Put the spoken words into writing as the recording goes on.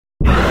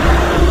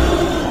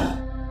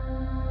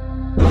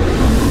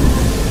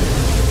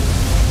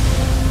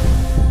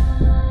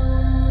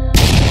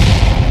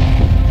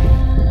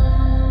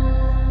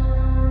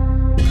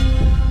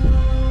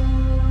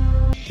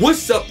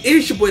What's up?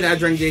 It's your boy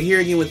DatDragonJ here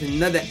again with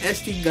another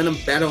ST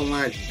Gundam Battle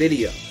Lines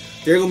video.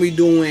 They're gonna be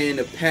doing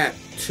the Pack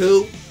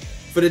 2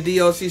 for the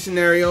DLC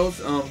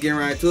scenarios. Getting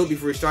right into it.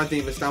 Before we start,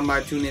 thank you for stopping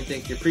by, tuning in,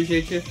 thank you,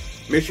 appreciate you.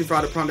 Make sure you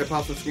follow the prompt that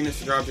pops on the screen and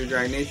subscribe to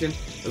Dragon Nation,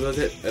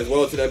 as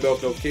well as to that bell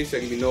notification so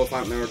you can be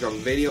notified whenever I drop a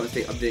video and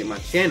stay updated on my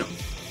channel.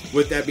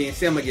 With that being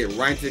said, I'm gonna get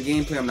right into the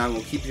gameplay. I'm not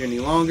gonna keep you any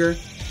longer.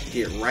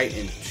 Get right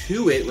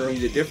into it. We're gonna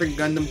use a different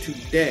Gundam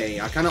today.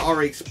 I kind of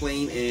already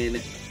explained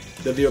in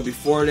the video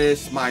before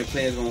this my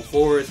plans going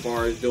forward as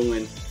far as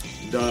doing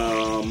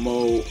the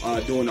mode,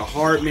 doing the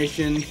hard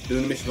missions,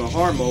 doing the missions on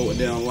hard mode, and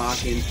then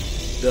unlocking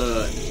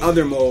the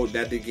other mode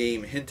that the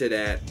game hinted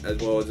at, as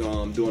well as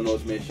doing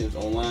those missions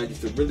online,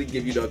 just to really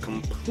give you the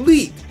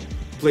complete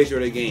playthrough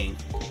of the game.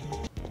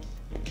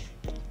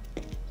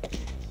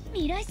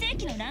 未来世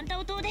紀のランタ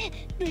オ島で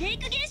ブレイ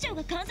ク現象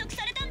が観測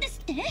されたんです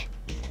って。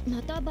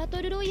またバ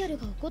トルロイヤル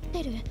が起こっ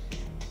てる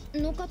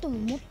のかと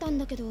思ったん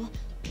だけど、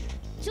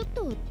ちょっ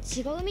と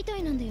違うみた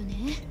いなんだよ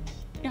ね。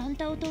ラン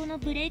タオ島の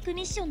ブレイク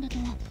ミッションだと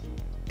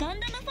ガン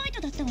ダムファイト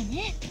だったわ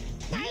ね。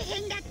大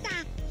変だった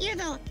ユ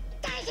ノ、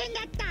大変だ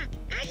った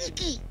兄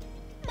貴。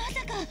ま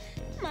さか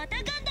また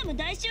ガンダム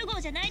大集合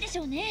じゃないでし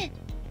ょうね。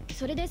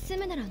それで済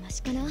むならマ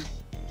シかな。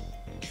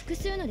複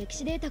数の歴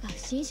史データが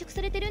伸縮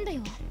されてるんだ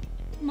よ。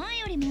前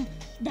よりも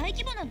大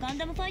規模なガン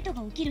ダムファイト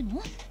が起きる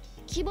の？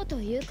規模と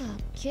いうか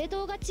系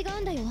統が違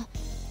うんだよ。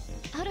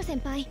ハロ先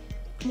輩、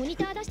モニ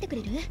ター出してく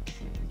れる？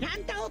ラ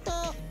ンタオ島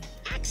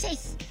アクセ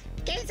ス。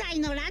現在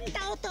のラン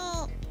タオ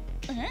島。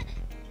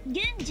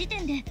現時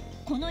点で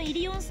このイ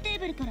リオンステー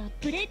ブルから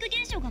ブレイク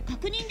現象が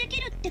確認で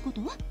きるってこ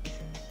と？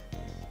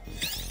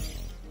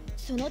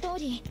その通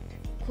り。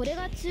これ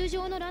が通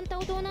常のランタ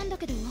オ島なんだ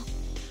けど。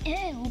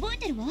覚え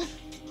てるわ。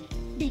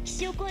歴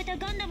史を超えた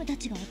ガンダムた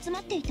ちが集ま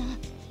っていた。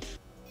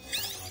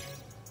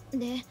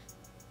で、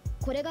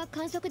これが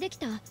観測でき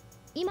た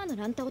今の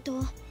ランタオ島。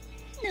何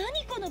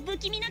この不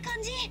気味な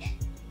感じ。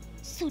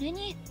それ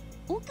に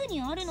奥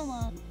にあるの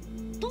は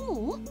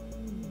どう？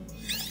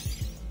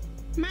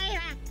前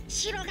は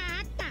城があっ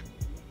た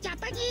ジャ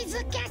パニー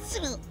ズキャッス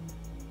ル。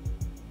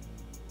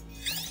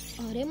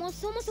あれも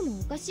そもそも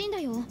おかしいんだ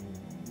よ。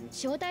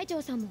小隊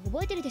長さんも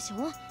覚えてるでし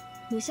ょ？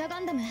武者ガ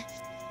ンダム。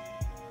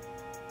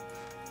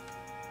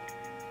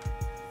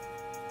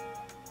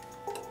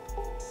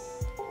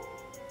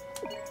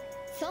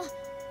そう、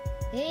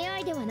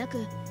AI ではな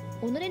く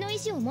己の意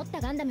志を持っ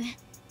たガンダム。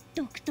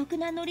独特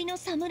なノリの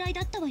侍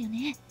だったわよ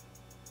ね。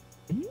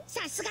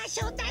さすが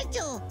小隊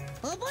長、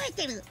覚え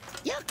てる。よ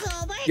く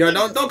覚えてる。Yo,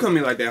 don't come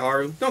me like that,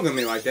 Haru. Don't come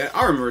me like that.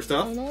 I remember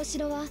stuff. このお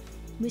城は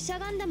武者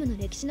ガンダムの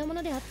歴史のも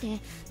のであって、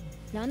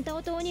ランタ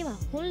オ島には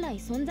本来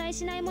存在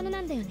しないもの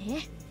なんだよ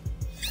ね。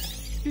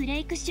ブレ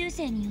イク修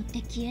正によっ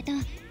て消えた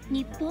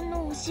日本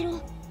のお城。じ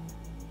ゃ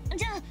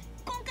あ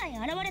今回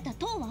現れた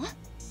塔は？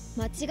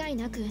間違い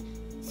なく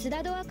ス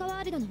ダドアカワ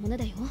ールドのもの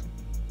だよ。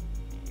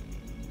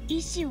意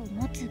志を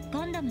持つ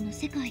ガンダムの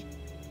世界。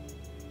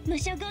武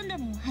者ガンダ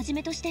ムをはじ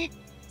めとして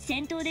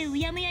戦闘でう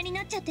やむやに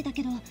なっちゃってた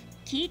けど、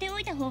聞いてお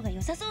いた方が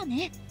良さそう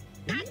ね。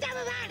ガンダム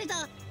ワールド、ガ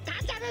ン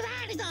ダムワ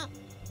ールド。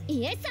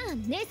イエスさ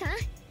ん、姉さん。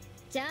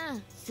じゃあ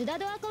スダ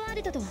ドアカワー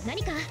ルドとは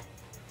何か？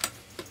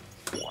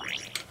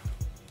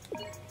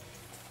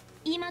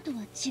今とは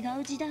違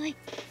う時代、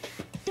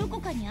どこ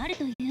かにある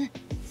という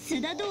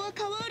スダドア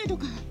カワールド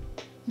か。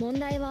問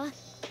題は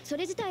そ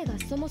れ自体が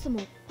そもそ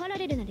もパラ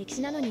レルな歴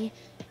史なのに、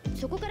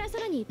そこからさ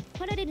らに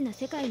パラレルな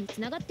世界に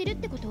つながってるっ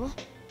てこと？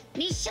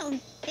ミッション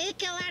影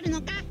響ある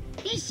のか？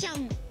ミッショ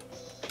ン。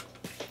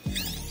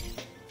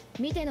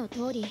見ての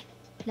通り、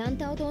ラン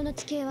タオ島の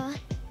地形は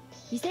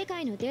異世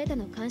界のデータ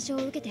の干渉を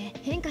受けて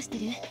変化して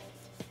る。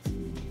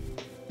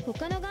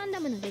他のガン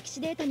ダムの歴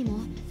史データにも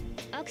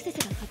アクセス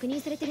が確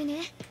認されてる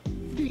ね。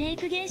ブレイ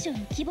ク現象の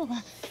規模が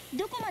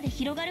どこまで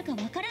広がるかわ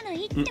からな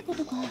いってこ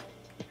とか。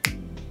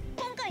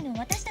今回の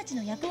私たち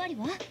の役割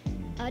は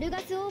アルガ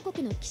ス王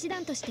国の騎士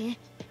団として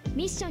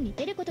ミッションに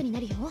出ることにな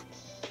るよ。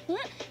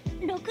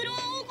ラクロア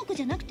王国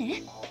じゃなく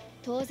て？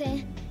当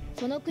然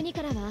その国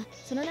からは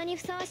その名に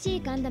ふさわし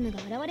いガンダムが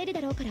現れる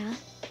だろうから、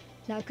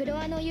ラクロ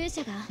アの勇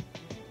者が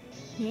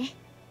ね。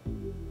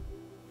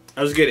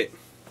Let's get it.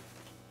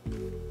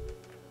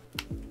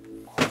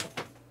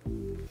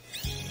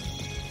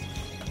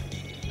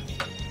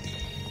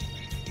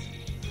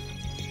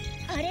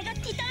 あれがテ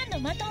ィター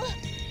ンの的。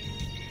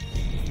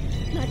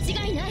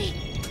間違いない。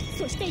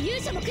そして勇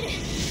者も来る。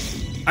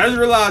I just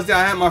realized that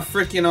I had my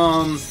freaking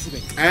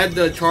I had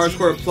the charge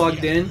cord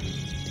plugged in.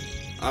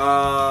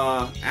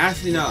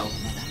 Actually no,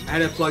 I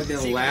had it plugged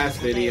in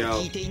last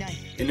video,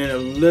 and then a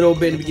little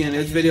bit in the beginning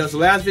of this video. So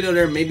last video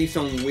there may be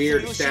some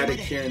weird static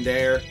here and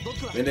there,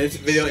 and this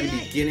video in the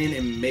beginning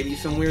and maybe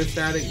some weird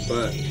static,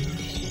 but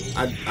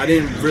I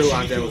didn't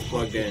realize that it was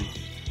plugged in.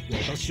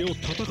 So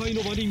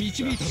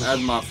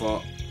that's my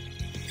fault.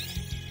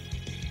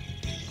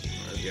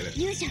 Let's get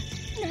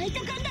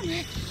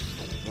it.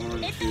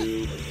 1,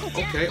 2.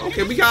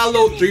 Okay, we got a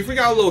little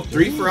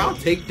threefer. I'll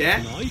take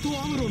that.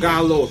 Got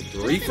a little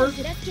threefer.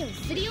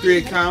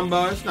 3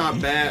 combo. It's not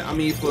bad. I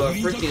mean, for a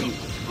freaking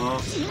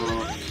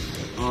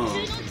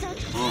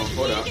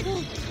Hold up.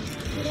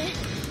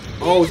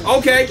 Oh,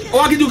 okay. Oh,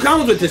 I can do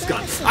combos with this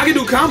gun. I can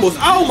do combos.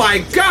 Oh my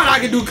god, I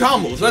can do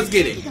combos. Let's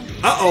get it.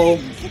 Uh-oh.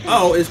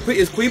 Oh, is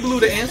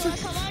Queebaloo the answer?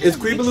 Is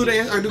Queebaloo the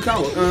answer? I do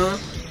combos.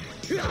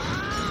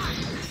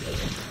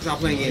 Stop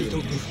playing games.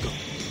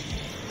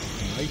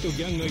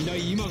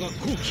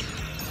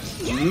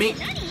 Me.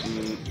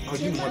 Oh,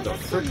 you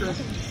motherfucker.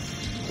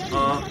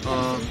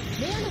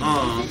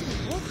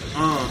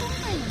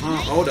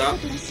 Hold up.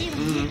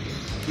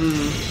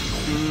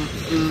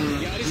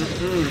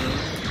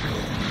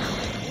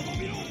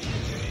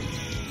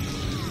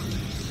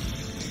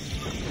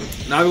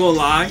 Not gonna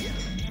lie,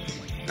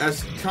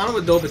 that's kind of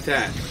a dope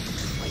attack.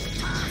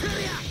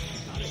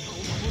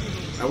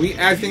 Are we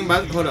acting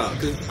about? Hold up,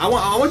 cause I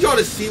want y'all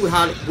to see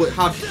how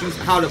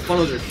the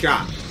funnels are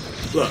shot.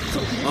 Look,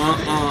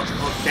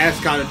 that's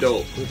kind of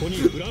dope.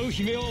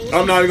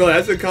 I'm not gonna lie,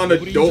 that's a kind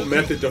of dope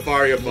method to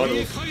fire your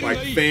funnels, like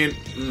fan.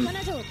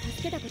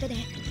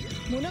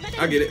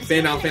 I get it,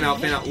 fan out, fan out,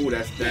 fan out. Ooh,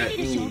 that's that.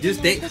 Ooh,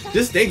 just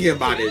thinking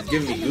about it is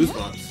giving me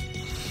goosebumps.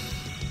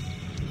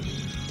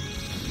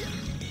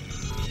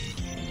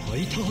 Oh,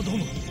 you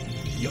going?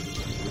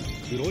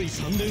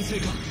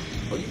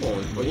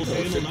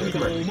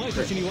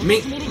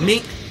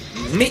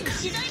 Mink.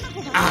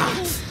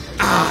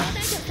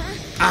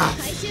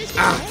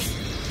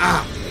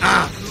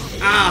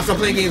 Stop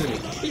playing games with me.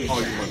 Oh,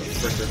 you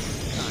motherfucker.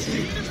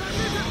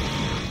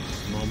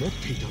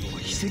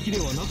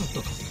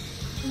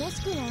 も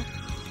しくは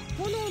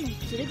炎の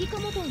剣か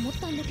もと思っ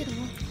たんだけど、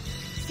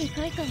世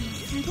界観が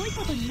すごい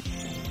ことにな。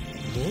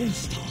モン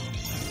スター、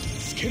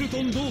スケル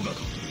トン動画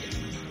か。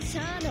シ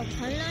ャアの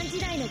反乱時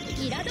代の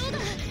ギラ動画。動画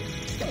か。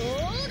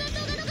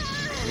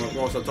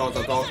もうちょっと鳴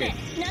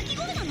き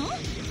声なの？ダ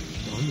ン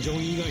ジョ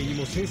ン以外に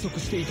も生息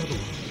していたとは。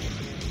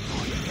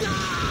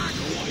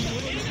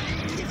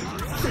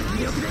全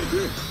力で行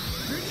く。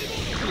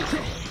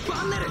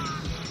バンネル。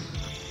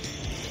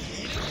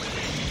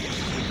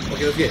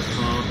 Okay, let's get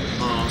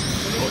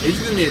oh, it's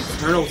gonna be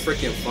internal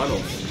freaking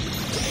funnels.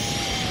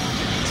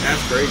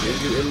 That's crazy.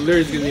 It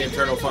literally is gonna be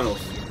internal funnels.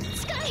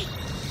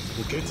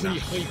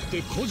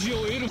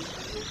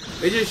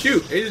 They just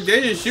shoot. They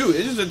just shoot.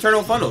 It's just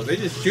internal funnels. They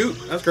just shoot.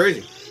 That's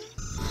crazy.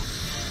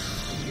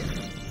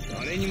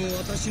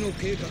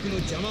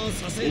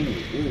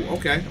 Ooh,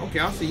 okay,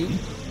 I'll see you.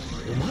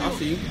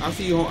 I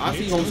see you,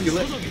 home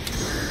skillet.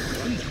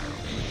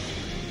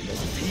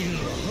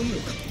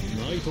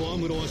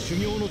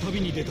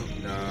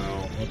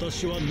 No.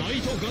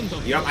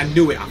 Yep, I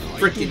knew it. I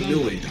freaking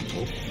knew it.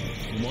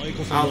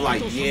 I was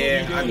like,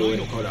 yeah, I knew it.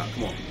 Hold up,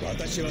 come on.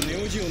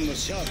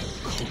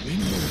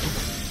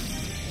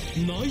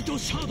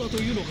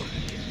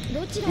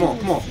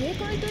 Come on.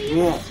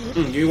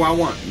 Give me what I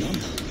want.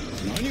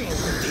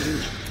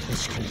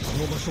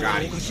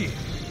 Got it.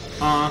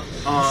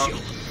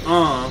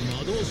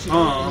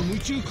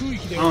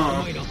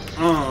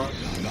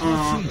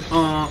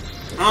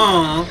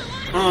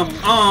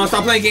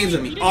 Stop playing games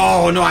with me.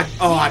 Oh no, I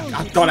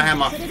thought I had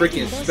my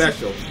freaking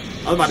special.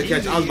 I was about to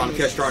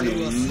catch starting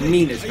the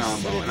meanest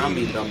combo, and I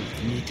mean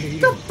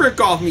the frick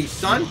off me,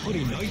 son.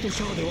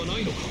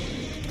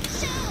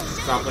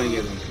 Stop playing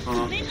games with me.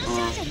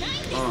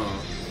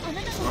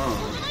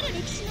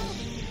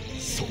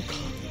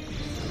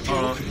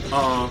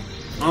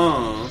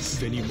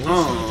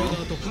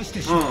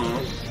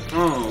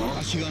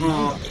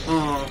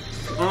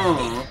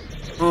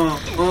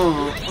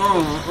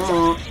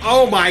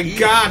 Oh my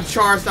god,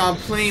 Char, stop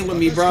playing with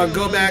me, bro.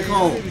 Go back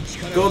home.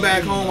 Go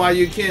back home while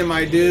you can,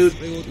 my dude.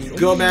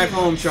 Go back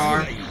home,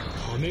 Char.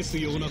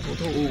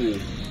 Ooh.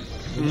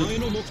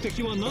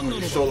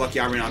 You're so lucky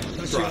I ran out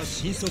of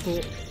thrust. Ooh,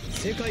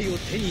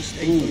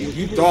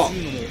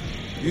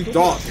 you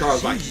thought Char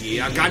was like,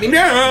 yeah, I got him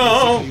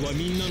now.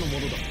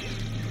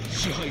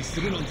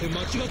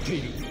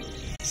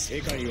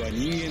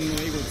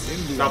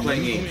 Stop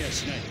playing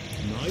games.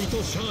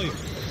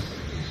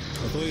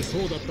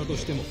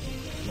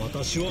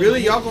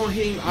 Really, y'all gonna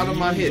hit him out of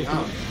my hit,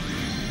 huh?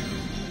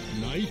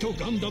 No, y'all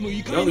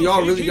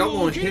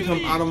gonna hit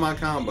him out of my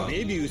combo.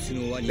 They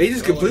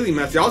just completely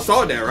messed. Y'all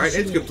saw that, right?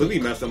 They just completely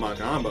messed up my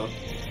combo.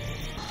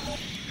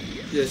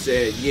 Just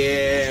said,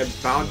 yeah,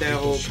 about that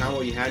whole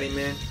combo you had him,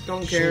 man.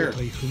 Don't care. Had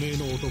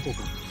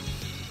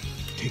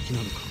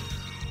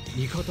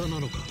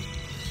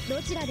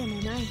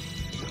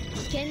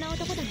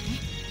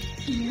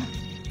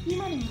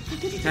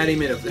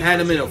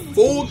him in a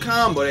full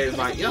combo. They was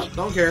like, yep,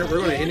 don't care.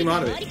 We're gonna hit him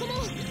out of it.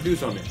 Do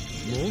something.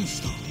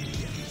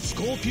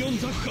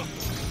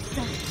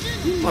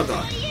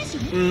 Mother.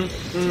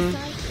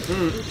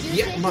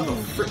 Yeah, mother. Oh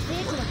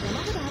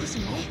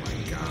my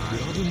god.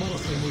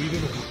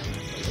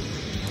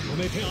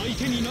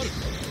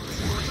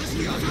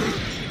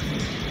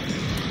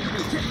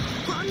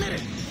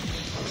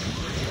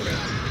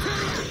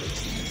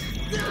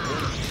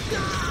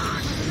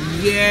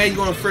 Yeah, you're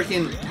gonna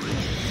freaking.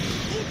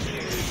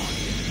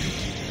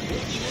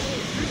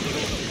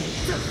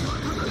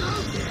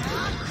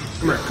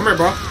 Come here,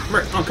 bro.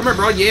 Come here,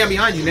 bro. Yeah, I'm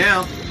behind you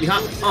now.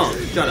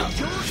 Shut up.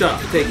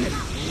 Take it.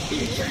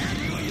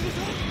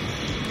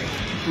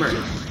 Come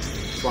here.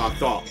 That's what I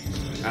thought.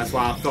 That's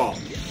what I thought.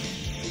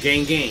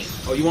 Gang.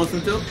 Oh, you want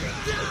some too?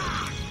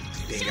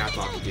 Dang, I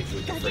thought I could get you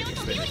with the freaking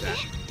spin attack.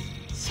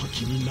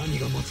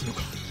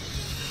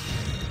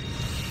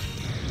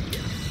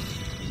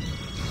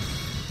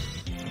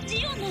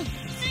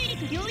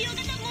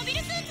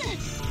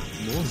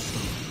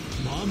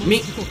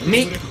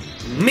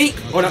 Meek.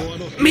 Hold up.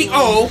 Meek.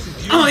 Oh,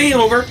 ain't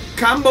over.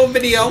 Combo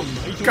video.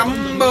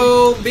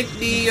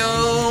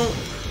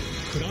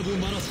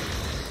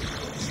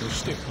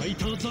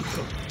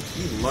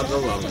 You mother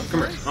lover.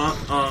 Come here.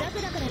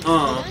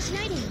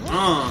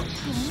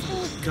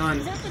 Gun.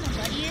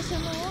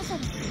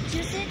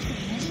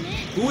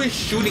 Who is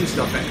shooting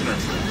stuff at her?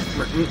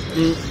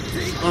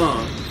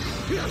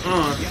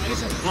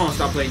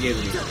 Stop playing games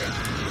with me.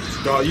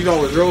 Dog, you thought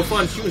it was real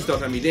fun shooting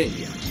stuff at me, didn't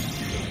you?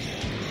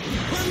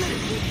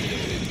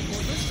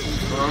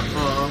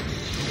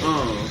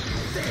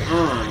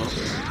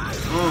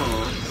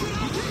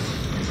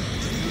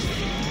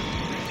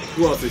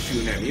 Who else is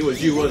shooting at me? It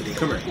was you, wasn't it?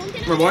 Come here. Come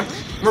here, boy.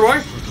 Come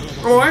here,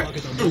 boy.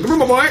 Come here,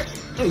 boy.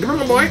 Come here,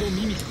 my boy.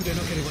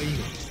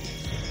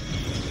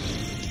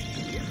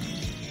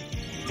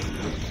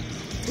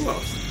 Who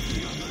else?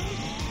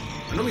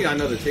 I know we got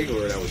another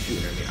takeover that was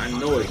shooting at me. I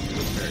know it.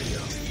 There you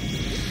go.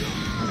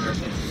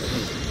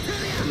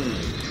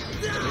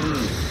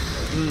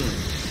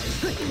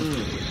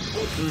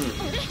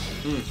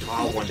 I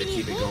wanted to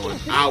keep it going.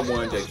 I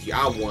wanted to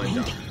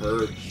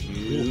hurt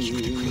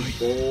you,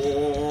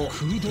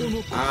 boy.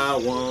 I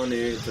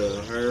wanted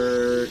to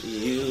hurt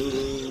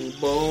you,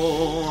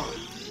 boy.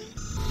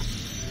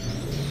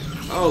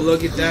 Oh,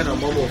 look at that, a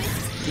mobile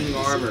king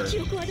armor.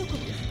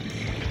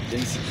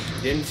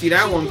 Didn't see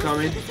that one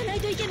coming.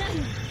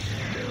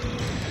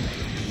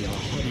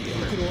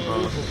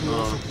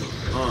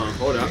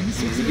 Hold up. Let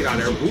me get out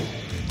of there.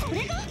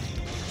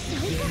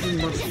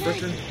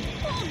 Motherfucker.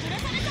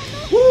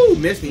 Woo!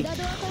 Missed me.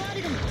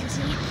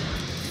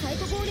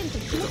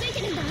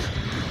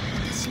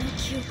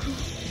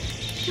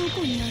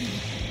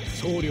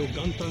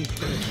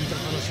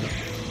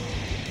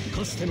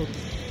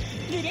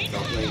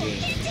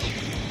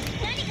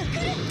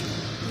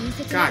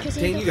 God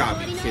dang, you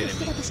gotta be kidding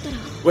me.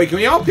 Wait, can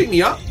we all pick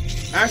me up?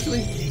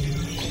 Actually?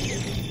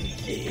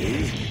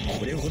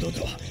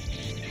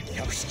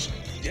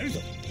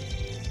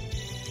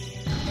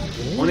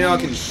 One of y'all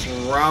can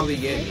probably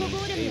get me.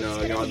 You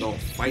know, y'all don't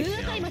fight now.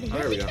 Oh,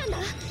 there we go.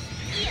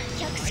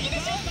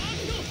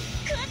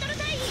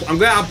 I'm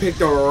glad I picked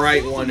the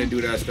right one to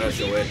do that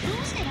special with.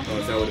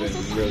 Oh, that would have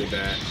been really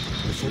bad.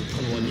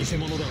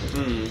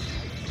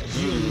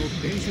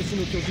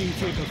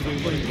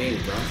 Playing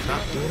games, bro.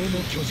 Stop.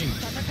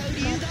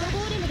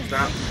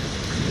 Stop.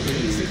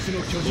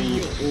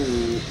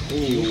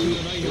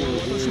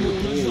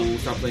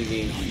 Stop playing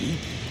games.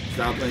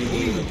 Stop playing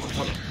games.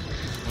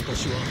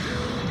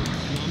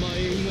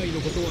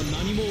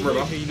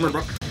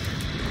 Remember.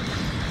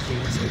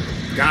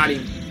 Got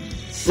him.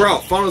 Bro,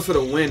 funnels for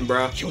the win,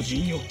 bro.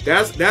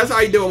 That's how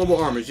you do mobile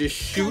armors. Just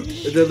shoot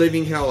the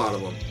living hell out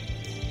of them.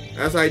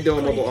 That's how you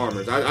do mobile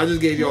armors. I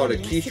just gave y'all the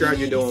key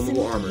strategy to do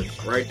mobile armors.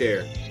 Right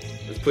there.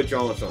 Just put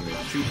y'all on something.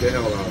 Shoot the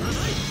hell out of them.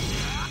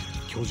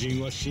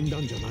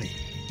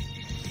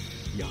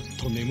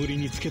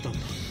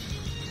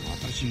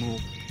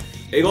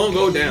 They gonna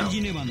go down.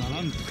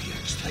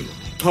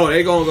 Oh,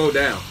 they gonna go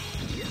down.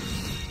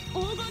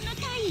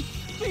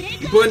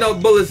 You put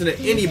enough bullets into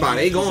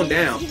anybody, they going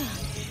down.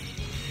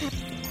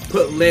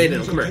 Put lead in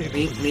them. Come here.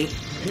 Me.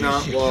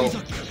 Nah, well,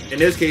 in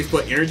this case,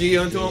 put energy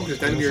into them, because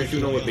then you're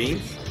shooting them with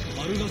beams.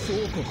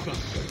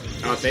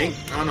 I think.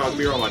 I don't know, I could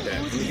be wrong about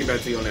that. Let me get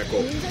back to you on that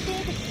quote.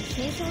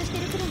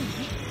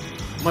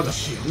 Mother.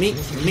 Me,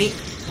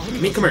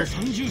 come here.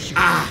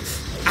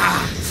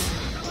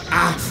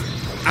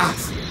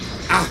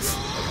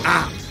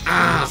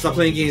 Stop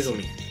playing games with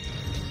me.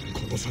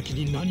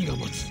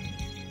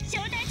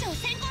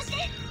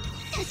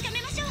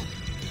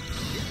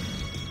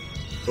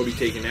 We'll be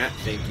taking that.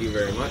 Thank you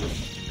very much.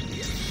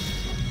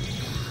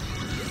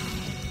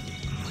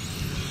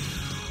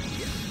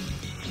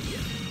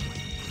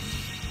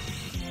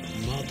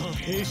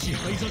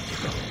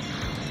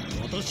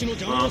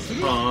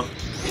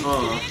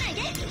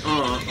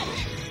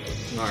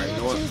 Alright, you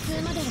know what?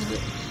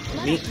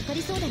 Me?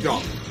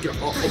 Get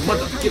off. Oh,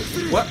 mother.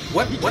 What?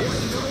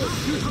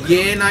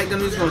 Yeah, Night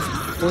Gun is gonna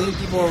fling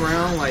people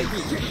around like.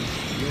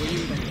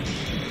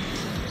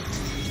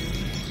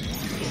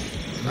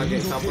 Okay,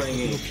 stop playing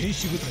games.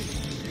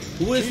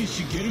 Who is?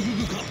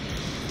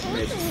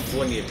 Man,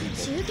 flinging at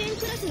people.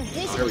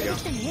 Oh, here we go.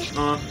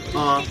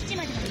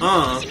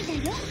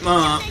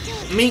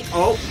 Meek.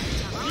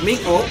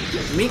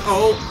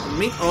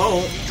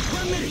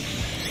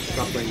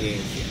 Stop playing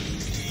games.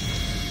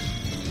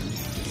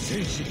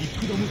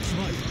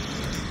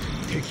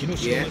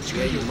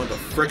 Yeah, you mother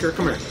fricker.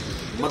 Come here.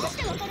 Mother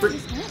frick.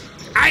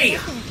 Aye!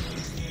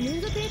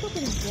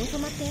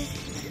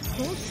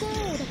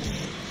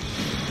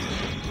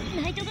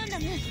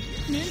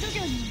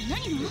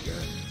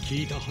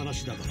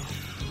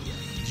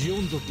 ジオ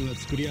ン族が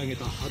作り上げ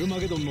たハルマ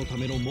ゲドンのた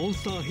めのモン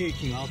スター兵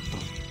器があった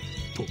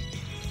と。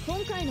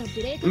今回の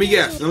ブレイク Let me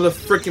guess, another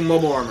freaking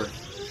mobile armor.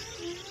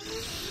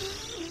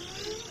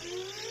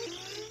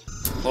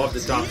 Off the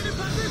top.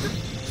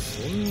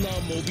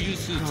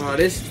 Oh,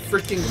 this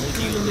freaking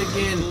Gundam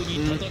again.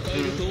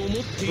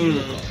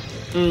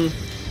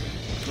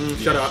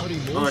 Shut up.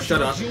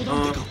 Shut up.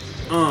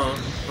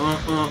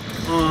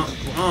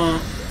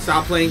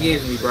 Stop playing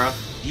games with me, bro.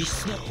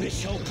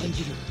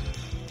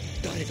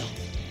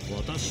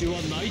 私は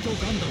ナイトガ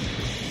ンダム。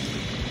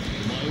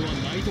お前は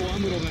ナイトア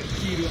ムロが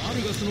率いるア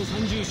ルガスの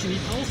三重士に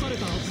倒され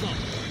たはずだ。ア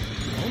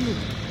ムロ、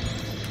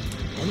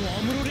あの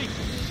アムロレイ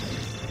か。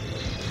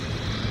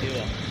で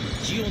は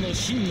ジオの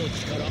真の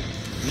力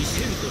見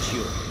せるとし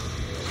よう。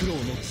苦労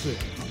の杖、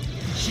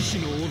獅子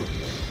の斧、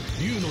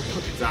竜の盾。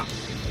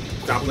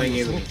Stop playing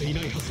games 揃 with って me. い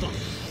ないはずだ。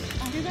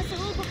アルガス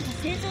王国が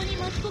戦争に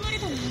巻き込まれ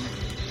たのは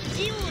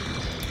ジオ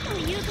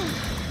というか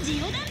ジ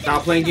オだって。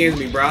 Stop playing games with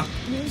me, bro.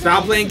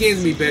 Stop playing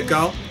games with me,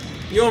 Bitco.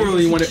 You don't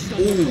really want to.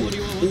 Ooh.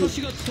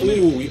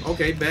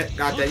 Okay, bet.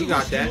 Got that. You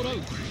got that.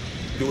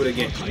 Do it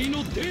again.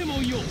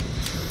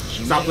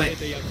 Stop playing.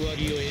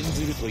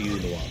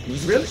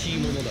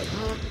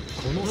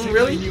 Really?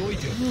 Really? You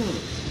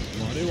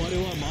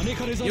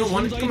don't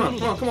want it? Come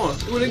on.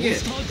 Do it again.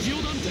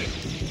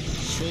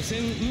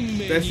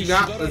 Best you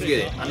got? Let's get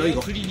it. I know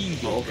you're going.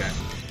 Oh, okay.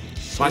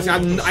 But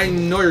I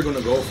know you're going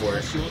to go for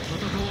it.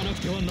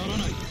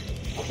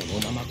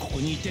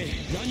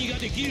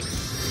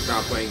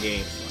 Stop playing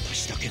games.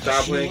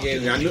 Stop playing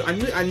games. I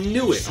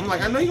knew it. I'm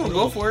like, I know you're gonna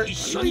go for it.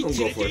 I know you're gonna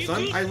go for it,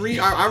 son. I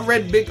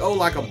read Big O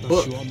like a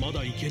book.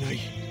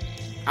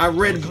 I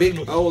read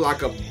Big O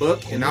like a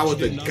book, and I was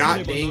the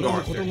goddamn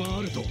Arthur.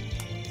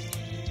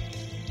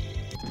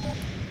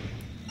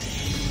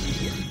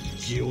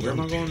 Where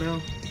am I going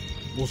now?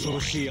 恐ろ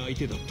しい相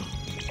手だった。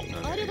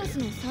アルガス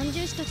の三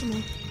重士たち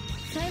も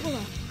最後は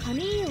カ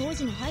ミーユ王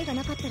子の愛が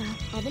なかったら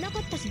危なか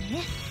ったし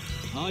ね。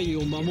愛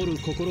を守る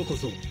心こ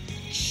そ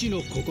騎士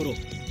の心。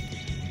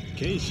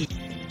剣士、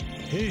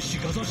兵士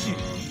ガザシ、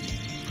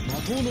魔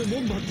党の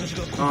門番たち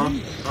がここ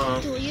に。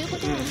というこ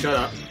とは Shut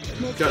up.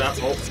 Shut up.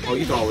 Oh,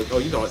 you thought it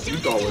was done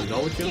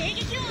with you? 迎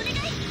撃をお願い。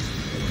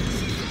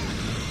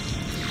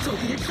直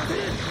撃させる。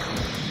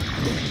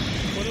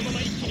このま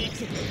ま一気に行く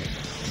ぞ。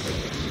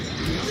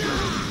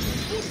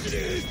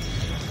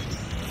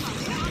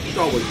You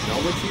thought it was done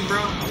with you, bro?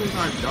 I was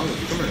not done with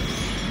you.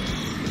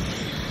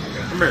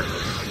 Come here.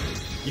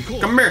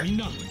 Come here. みん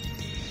な、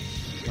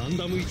ガン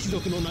ダム一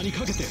族の名に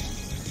かけて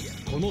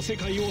この世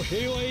界を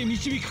平和へ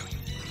導く。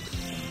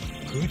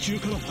空中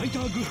からファイタ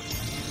ーグフ、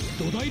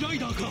土台ライ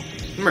ダーか。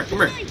Come here.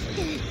 Come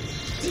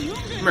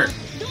here.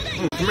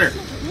 ブラド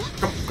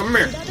ア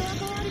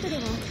カワールドで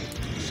は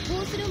飛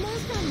行するモン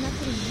スターになっ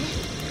てるね。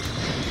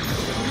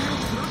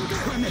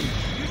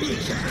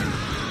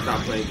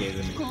 Stop playing games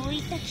with me. こうい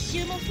った奇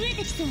襲も増え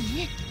てきそう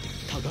ね。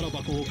宝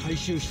箱を回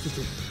収しつ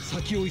つ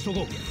先を急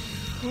ごう。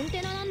コン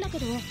テナなんだけ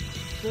ど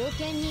冒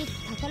険に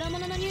宝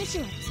物の入手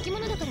はつきも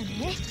のだから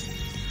ね。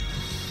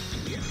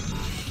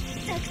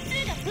作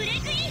2がブレ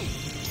イクイン。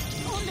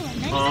今度は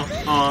何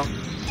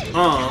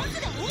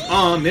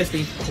作？ Miss me.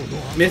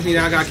 Miss me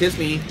now, gotta kiss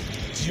me.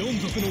 ジオン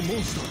族のモ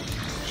ンスター、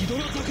ヒド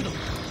ラザクだ。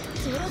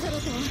そろそろ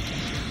と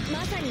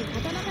まさに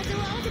頭数を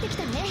合わせてき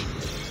たね。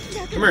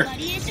ザク Come の here. バ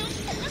リエーション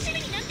楽しみ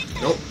になってきた。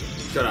 Nope.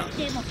 Shut up.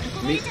 でも囲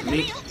まれちゃダメ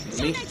よ、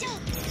小隊長。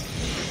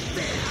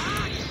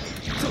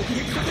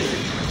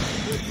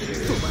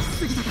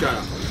 Shut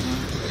up.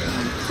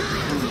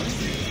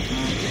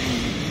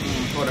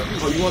 Hold up.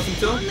 Oh, you want some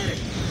too?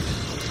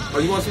 Oh,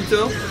 you want some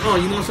too? Oh,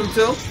 you want some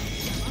too?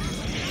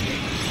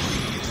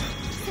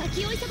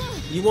 先を急ごう。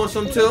 You want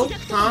some too?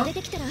 Huh?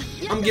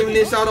 I'm giving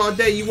this out all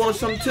day. You want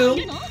some too?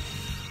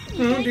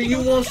 Do you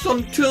want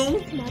some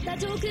too? また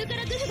上空か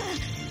らグフが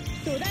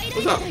土台ライ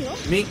What's ダ up? ーだよ。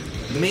 Me?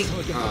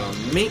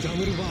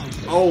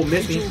 Oh,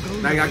 miss me.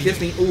 Now you gotta kiss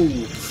me.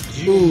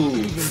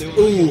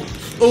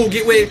 Ooh,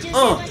 get with it.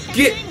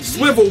 Get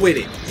swivel with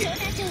it.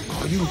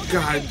 Oh, you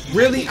guys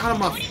really out of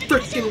my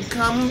freaking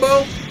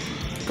combo?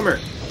 Come here.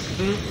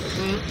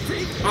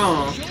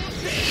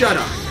 Shut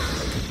up.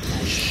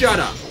 Shut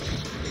up.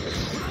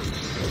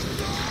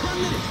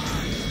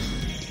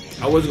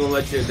 I wasn't gonna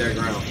let you hit that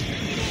ground.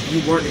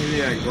 You weren't hitting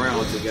that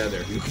ground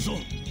together.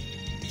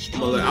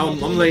 I'm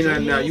letting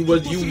that now. You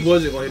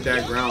wasn't gonna hit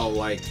that ground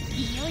like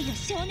いよいよ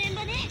正念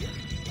場ね。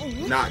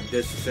 not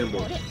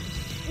disassembled. あれ、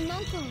な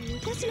んか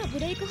おかしなブ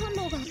レイク反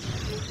応が。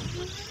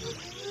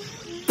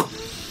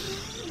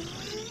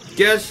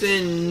 Guess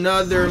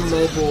another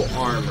mobile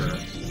armor.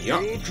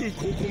 Yup.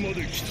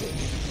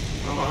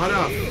 Oh, how did I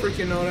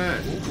freaking know that?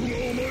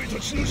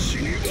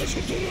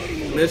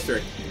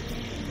 Mystery.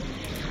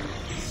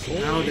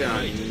 How did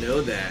I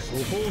know that? こ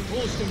こを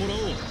通してもらおう。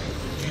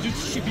技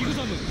術士ビグ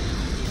ザム。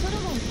ソロ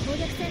モン攻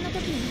略戦の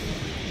時に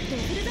ド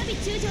フルザビ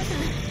中将さん、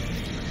こ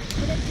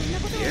こでこんな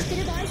ことをして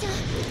る場合じゃ。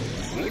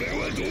俺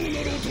はどう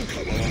なろうと構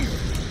わん。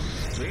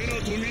ゼラ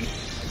とミ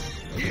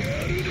や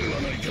るでは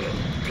ないか、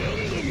ガ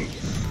ンダム。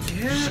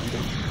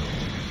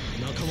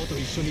ナ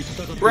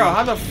Bro,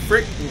 how the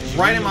frick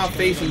right in my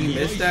face and you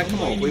missed that?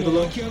 Come on, way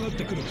below. Can y'all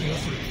pick me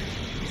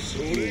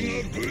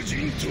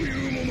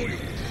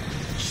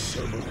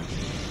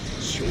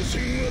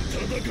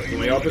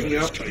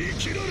up?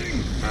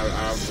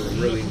 I'm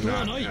really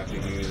not happy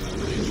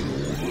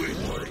with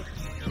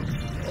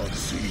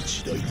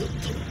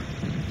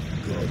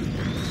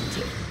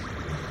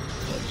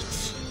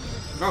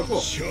oh,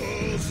 cool.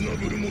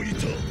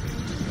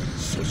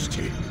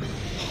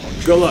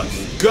 Good luck.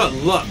 Good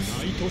luck.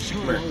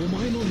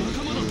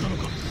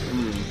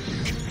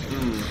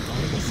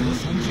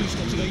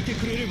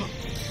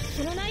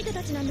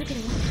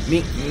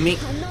 Me.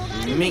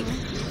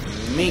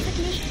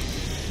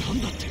 な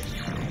んだって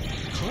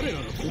彼ら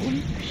がここ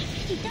に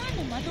ティターン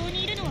の魔道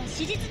にいるのは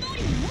史実通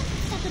りなの？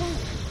桜イ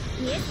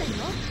エスだよ。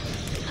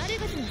アル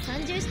バスの三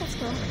獣士たち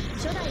と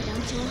初代団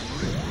長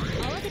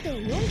合わせて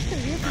4機と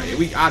いうか I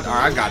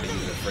gotta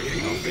use it for you.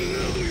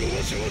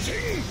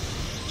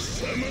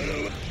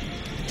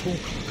 塔から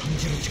感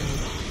じる力が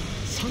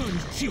さらに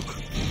強くナ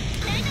イ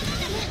トガ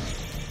ンダム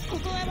こ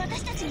こは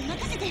私たちに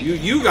任せて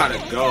You gotta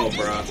go,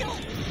 bro.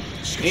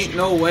 Ain't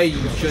no way you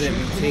shouldn't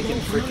be taking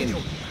freaking.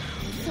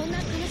 そんな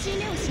悲しい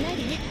目をしない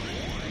で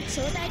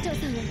小隊長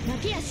さんは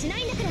負けやしな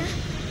いんだから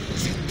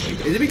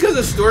Is it because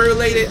of story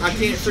related? I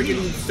can't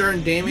freaking do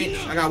certain damage.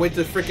 I gotta wait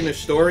to freaking the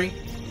story.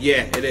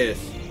 Yeah, it is.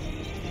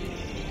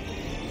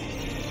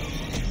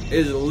 It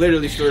is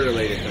literally story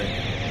related thing.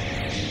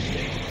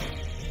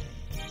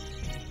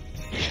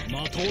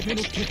 魔刀で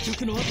の決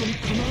着の後に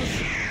必ず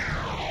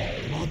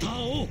また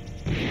会おう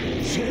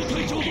小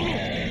隊長殿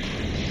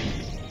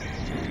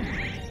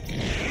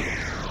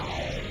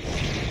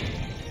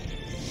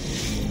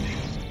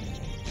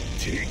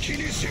敵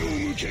に背を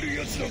向ける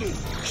奴など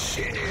死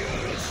にあら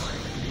ず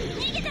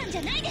逃げたんじ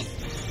ゃないです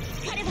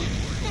彼は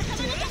仲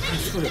間のため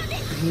に生きたんで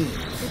す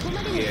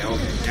Yeah,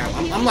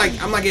 okay. I'm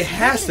like, it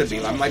has to be.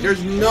 I'm like,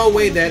 there's no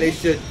way that it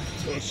should.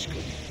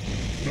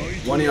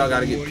 One of y'all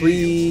gotta get,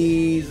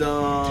 please,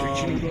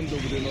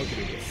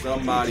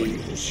 somebody,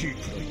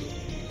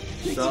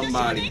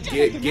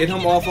 get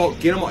him off,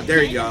 get him off.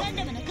 There you go.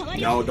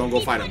 No, don't go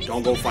fight him.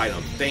 Don't go fight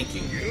him. Thank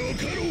you.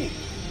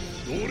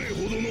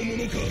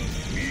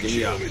 Give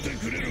me up.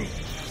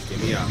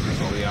 Give me up.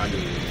 That's all we gotta do.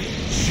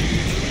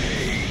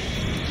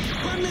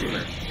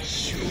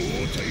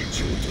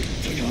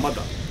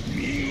 Mother.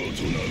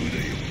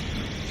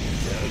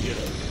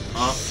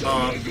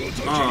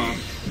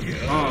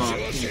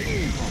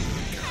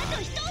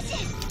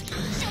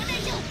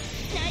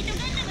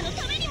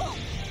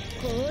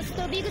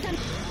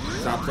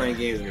 Stop playing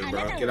games with me,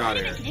 bro. Get out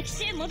of here.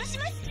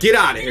 Get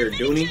out of here,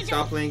 Dooney.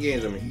 Stop playing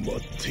games with me. 待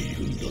ってい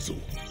るんだぞ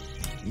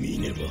ミ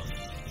ネバいい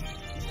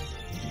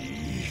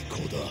子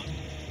だ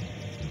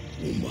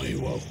お前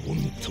は本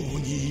当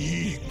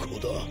にいい子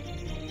だよ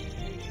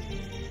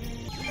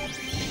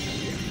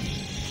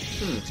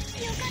かっ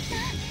た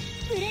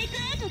ブレイク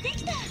アウトで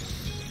きた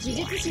呪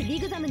術師ビ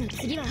グザムの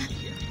次は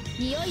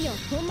いよいよ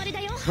本丸だ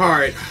よ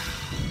Alright.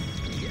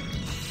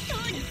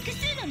 塔に複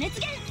数の熱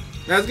源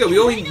That's good. We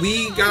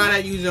got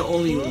at using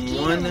only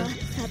one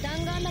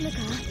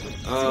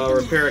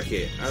repair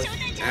kit. That's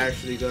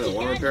actually good.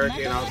 One repair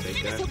kit, I'll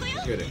take that.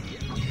 Get it.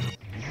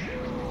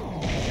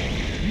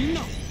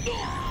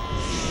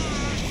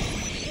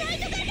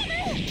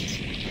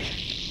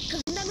 ガ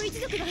ンダム一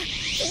族が全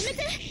滅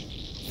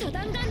サ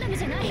ダンガンダム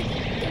じゃないデ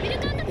ビル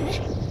ガンダムさ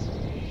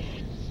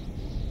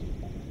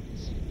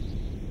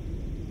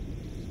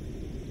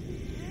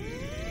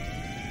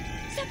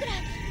くら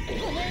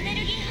このエネ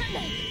ルギー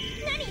反応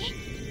何え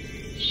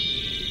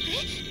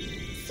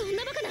そん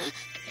なバカな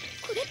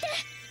これって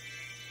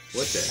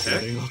What the そ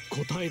heck? れが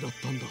答えだっ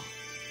たんだ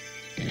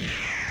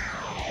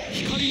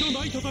光の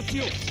ナイトたち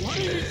よ我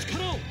に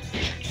力を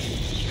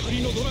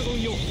光のドラゴ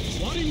ンよ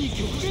我に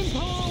極限パ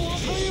ワーを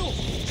与えよ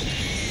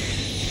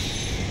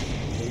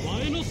お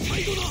前の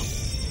最後だ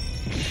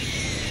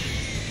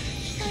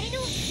光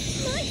の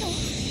ナイト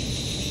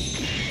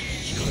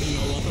光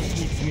が私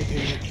に告げてい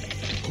る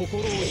心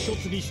を一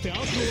つにして悪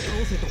を倒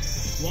せと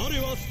我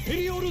はスペ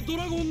リオルド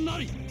ラゴンな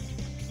り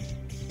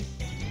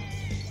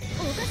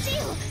おかしい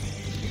よ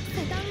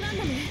サタンガン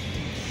ダムネ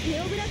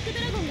オブラックド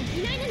ラゴンが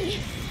いないのに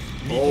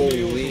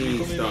Holy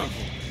stuff.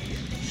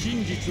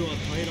 真実は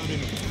耐えられ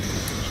ぬ一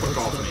つだけ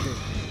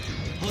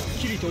はっ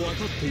きりと分かっ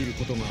ている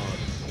ことがあ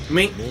る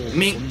Me.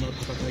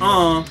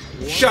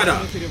 Shut up. な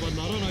ければ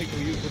ならないと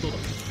いうことだ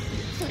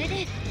それ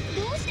で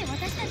どうして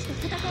私たちと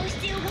戦う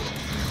必要が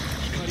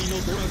光の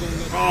ドラゴン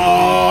が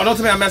Oh, don't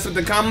tell me I messed with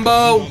the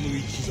combo. I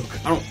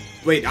don't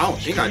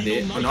think I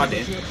did. Oh, no, I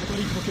did.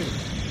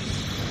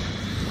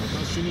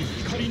 私に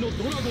光の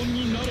ドラゴン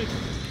になれと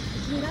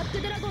ブラッ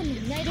クドラゴンの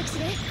いない歴史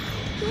で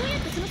どうや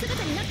ってその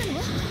姿になったの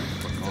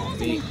Oh,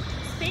 me. ス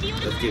ペリオ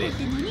ルドラゴンっ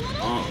て何者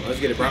Let's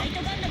get it, bro. ナイト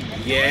ガンダムが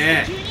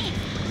Yeah. 急に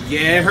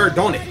Yeah, it hurt,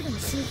 don't it?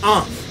 I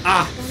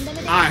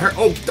hurt.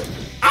 Oh,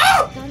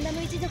 ah! ガンダ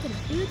ム一族の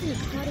ルーツに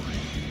関わるから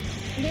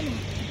でも分か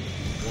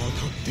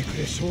ってく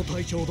れ小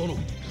隊長殿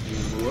What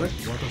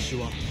私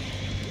は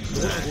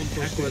the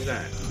heck was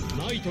that?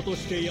 ナイトと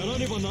してやら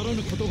ねばなら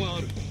ぬことが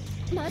ある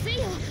まずい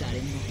よ。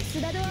ス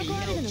ダドアコワ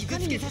ールドの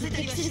神に匹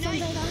敵する存在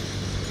が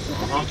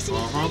他の歴史に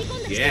入り込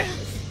んだ人だ。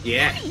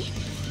 Yeah.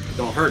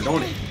 Don't hurt,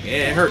 don't it?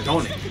 Yeah, it hurt,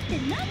 don't it?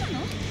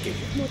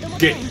 もとも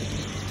と Get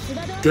ス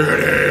ダドアコ Get ワー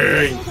ルド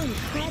it!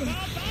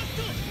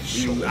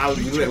 の相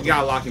互に関わる We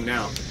gotta lock him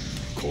down.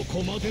 こ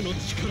こまでの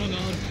力がある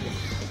とは。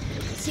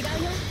違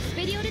うよ。ス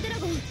ペリオルドラ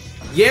ゴン。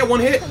 Yeah,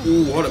 one hit.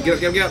 Ooh, hold up. Get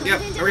up.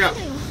 Hurry up.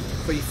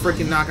 So you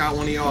freaking knock out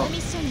one of こ y'all. のミ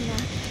ッションには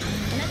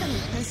あなたの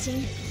関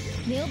心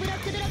ネオブラッ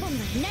クドラゴン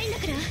がいないんだ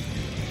から。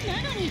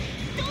なのに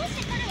どうし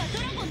て彼は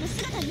ドラゴンの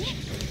姿に。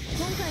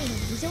今回の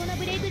異常な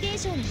ブレイク現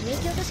象の影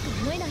響としか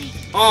思えない。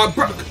 Oh,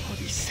 bro. やは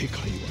り世界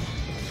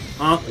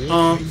は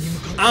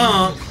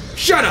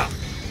Shut up.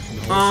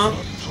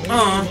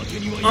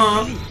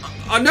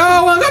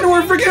 No, I got to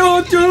work for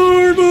kill.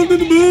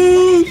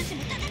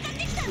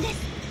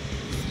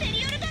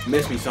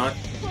 Miss me, son.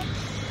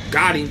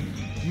 Got him.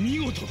 見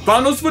事だ。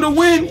 Finals for the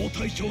win. 小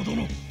隊長殿、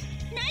ナ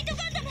イト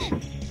ガンダム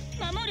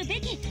守るべ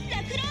き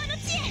ラクロワの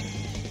地へ。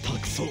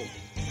託そう。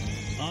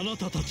あな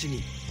たたち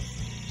に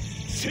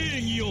正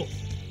義を。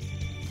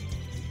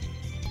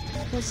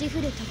星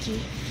降る時現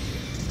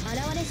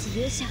れし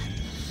勇者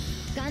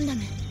ガンダ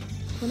ム。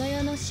この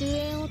世の終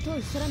焉を問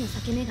う空の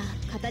裂け目が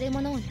語る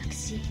ものをなく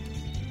し、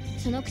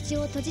その口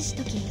を閉じし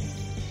時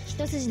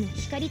一筋の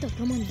光と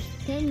ともに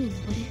天に昇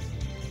る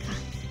か。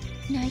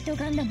ナイト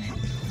ガンダム、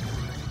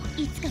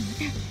いつかまた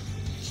きっ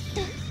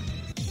と。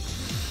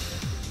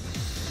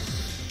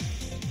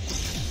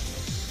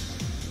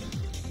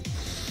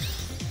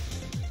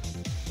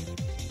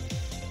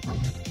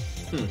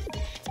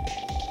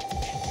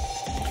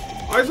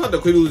I just thought the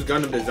Quiddle's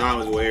Gundam design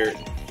was weird.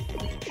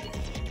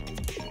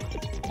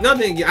 I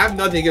have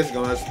nothing against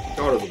Gundam. I just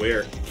thought it was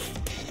weird.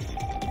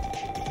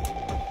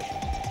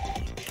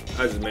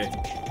 That's just me.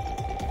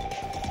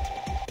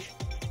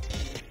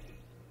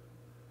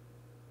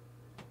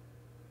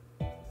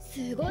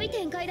 すごい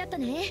展開だった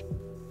ね。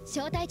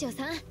小隊長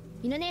さん、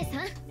ミノ姉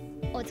さん、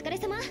お疲れ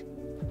様。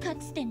か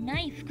つてな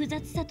い複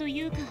雑さと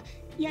いうか、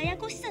やや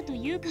こしさと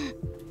いうか、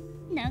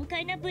難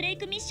解なブレイ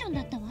クミッション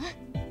だったわ。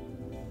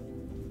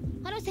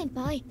ハロ先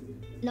輩、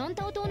ラン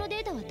タオ島のデ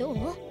ータはどう？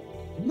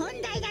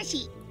問題な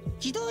し。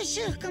自動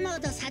修復モー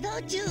ド作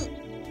動中。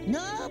ノ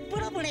ープ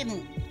ロブレ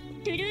ム。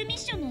トゥルーミッ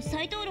ションの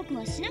再登録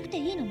はしなくて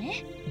いいの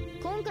ね。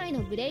今回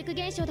のブレイク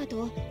現象だ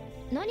と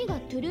何が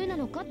トゥルーな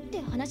のかって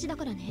話だ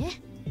から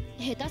ね。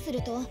下手す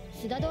ると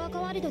スダドア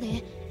カワールド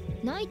で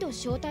ナイト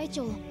小隊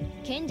長、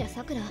賢者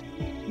さくら、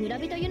村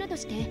人ユナと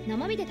して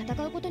生身で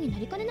戦うことにな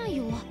りかねない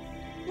よ。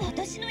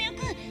私の役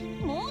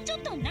もうちょっ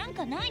となん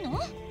かないの？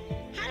ハ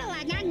ロは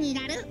何に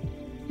なる？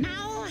魔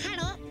王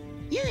ハロ？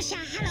勇者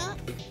ハロ？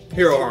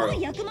 Hero すごい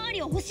Haro. 役回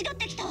りを欲しがっ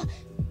てきた。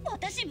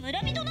私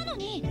村人なの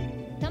に。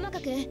ともか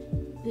く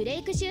ブレ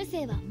イク修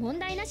正は問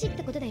題なしっ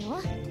てことだ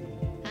よ。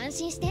安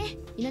心して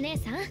ミノ姉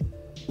さん。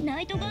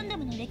ナイトガンダ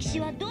ムの歴史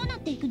はどうなっ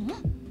ていくの？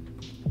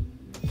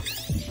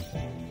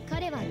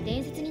彼は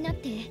伝説になっ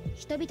て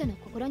人々の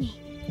心に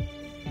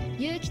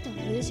勇気と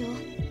友情、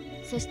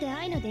そして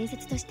愛の伝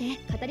説として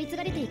語り継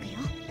がれていくよ。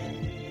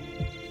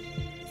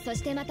そ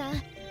してまた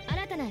新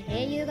たな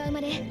英雄が生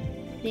まれ、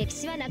歴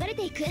史は流れ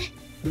ていく。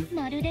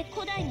まるで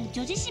古代の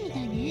女子誌みた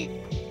いね。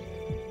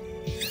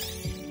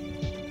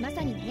ま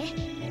さにね。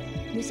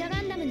武者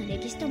ガンダムの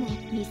歴史とも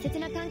密接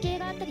な関係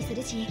があったりす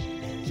るし、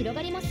広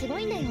がりもすご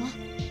いんだよ。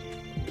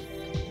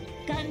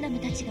ガンダム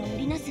たちが織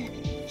りなす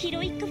ヒ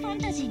ロイックファン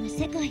タジーの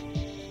世界。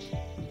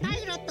パ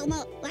イロットも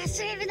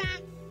忘れるな。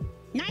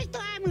ナイト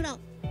アームロ、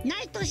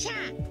ナイトシャ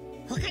ー、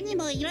他に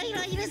もいろい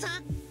ろいるぞ。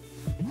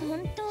ほ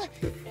んと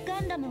ガ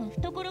ンダムは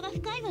懐が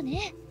深いわ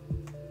ね。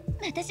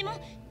私も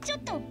ちょっ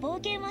と冒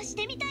険はし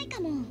てみたい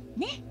かも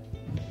ね。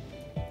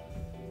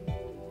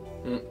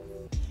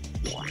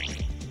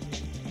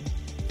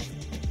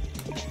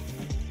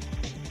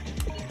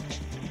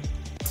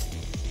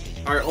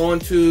Alright, on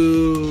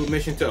to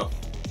mission 2.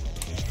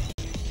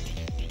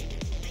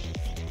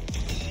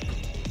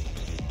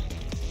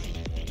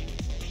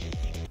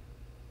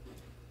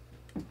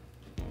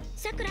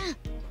 さくら、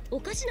お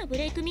かしなブ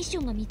レイクミッシ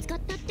ョンが見つかっ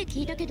たって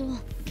聞いたけど。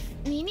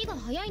耳が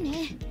早い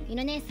ね、ミ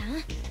ノ姉さ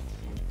ん。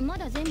ま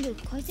だ全部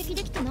解析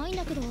できてないん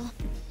だけど。どん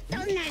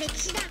な歴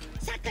史だ、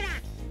さくら。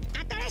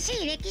新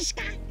しい歴史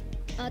か？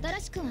新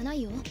しくはな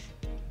いよ。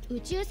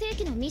宇宙世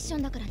紀のミッショ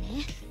ンだからね。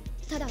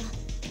ただ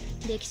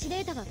歴史デ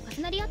ータが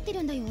重なり合って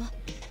るんだよ。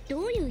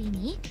どういう意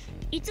味？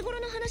いつ頃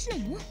の話な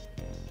の？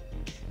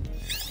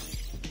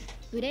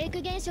ブレイク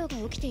現象が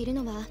起きている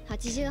のは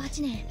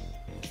88年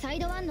サイ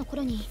ド1の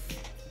頃に。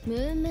ム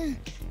ーン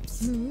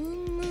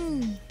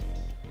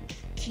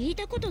聞い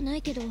たことな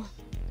いけど、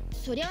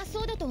そりゃ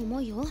そうだと思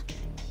うよ。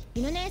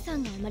ミノ姉さ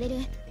んが生まれる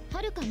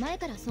はるか前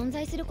から存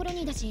在するコロ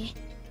ニーだし、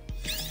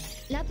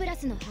ラプラ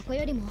スの箱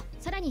よりも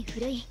さらに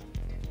古い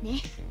ね。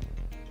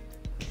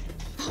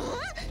は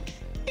あ？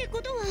って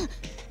ことは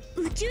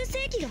宇宙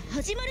世紀が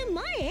始まる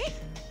前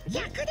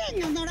？100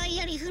年の呪い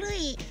より古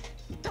い。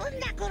どん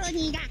なコロ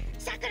ニーだ、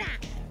さくら？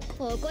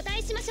お答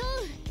えしましょ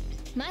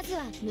う。まず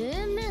はム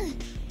ーン、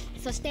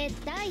そして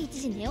第一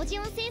次ネオジ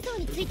オン戦争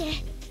について。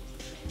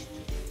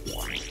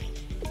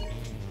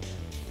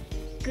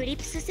グリ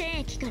プス戦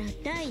役から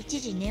第一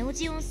次ネオ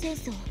ジオン戦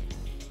争、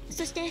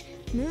そして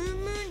ムーン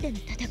ムーンでの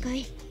戦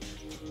い、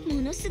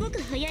ものすご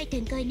く早い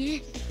展開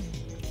ね。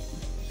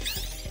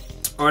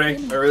 Are they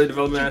really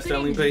developing at a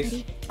steadily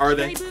pace? Are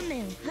they?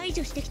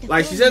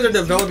 Like she said, they're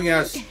developing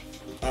at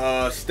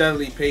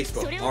steadily pace,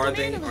 but are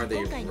they? Are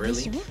they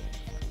really?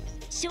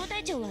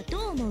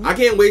 I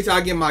can't wait till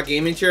I get my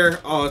gaming chair.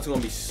 Oh, it's gonna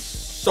be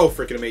so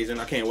freaking amazing.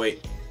 I can't wait.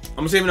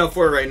 I'm saving up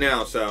for it right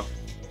now, so.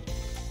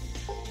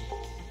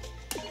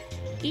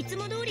 いつ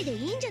も通りでい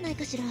いんじゃない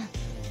かしら。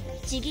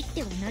ちぎっ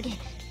ては投げ、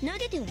投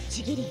げては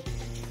ちぎり。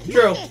ユ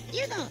ノ、重なっ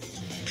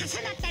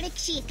た歴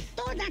史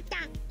どうなった？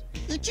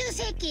宇宙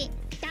世紀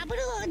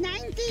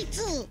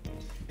0092。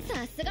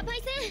さすがパ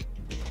イセン、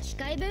機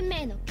械文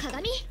明の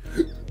鏡。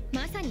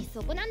まさに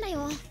そこなんだ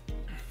よ。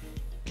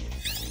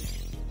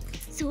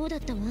そうだ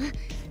ったわ。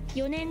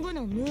4年後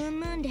のムーン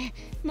ムーンで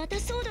また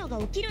騒動が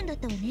起きるんだっ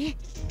たわね。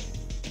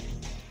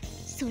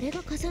それ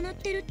が重なっ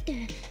てるっ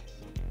て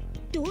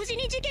同時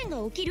に事件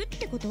が起きるっ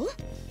てこと？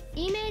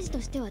イメージと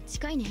しては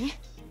近いね。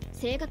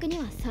正確に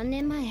は3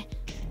年前、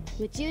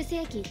宇宙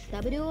世紀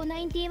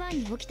0091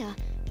に起きた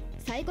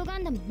サイコガ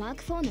ンダムマー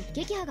ク4の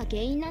撃破が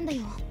原因なんだ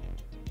よ。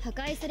破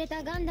壊され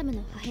たガンダム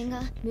の破片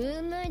がム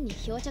ーンムーンに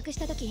漂着し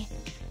た時、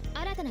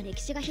新たな歴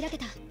史が開け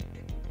た。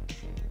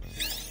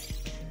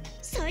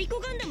サイコ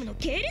ガンダムの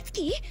系列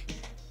機？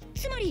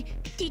つまり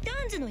ティタ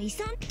ーンズの遺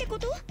産ってこ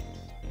と？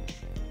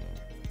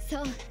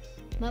そう、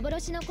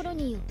幻のコロ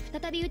ニー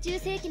を再び宇宙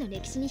世紀の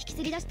歴史に引き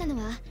ずり出したの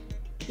は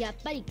やっ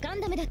ぱりガ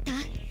ンダムだった。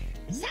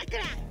さく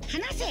ら、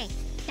話せ。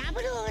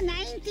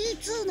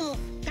0092の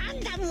ガン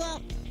ダムを。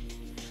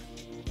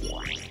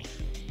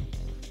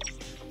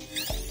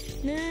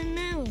ムーンム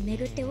ーンをめ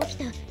ぐって起き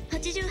た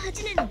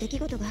88年の出来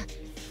事が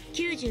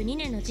92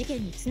年の事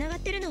件につながっ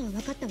てるのは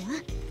分かったわ。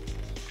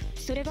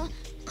それが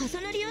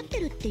重なり合って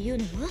るっていう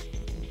のは？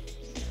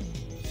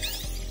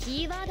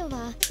キーワード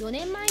は4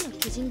年前の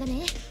巨人だ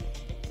ね。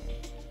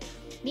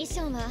ミッシ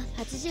ョンは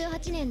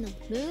88年の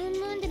ムーン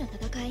ムーンでの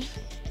戦い、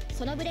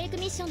そのブレイク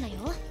ミッションだよ。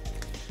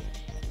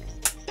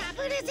ダ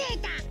ブルゼー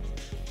タ、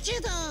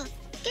柔道、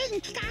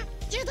元気か？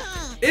柔道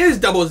It is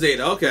double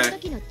Zeta, okay. その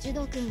時の柔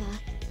道君は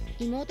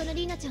妹の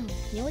リーナちゃんを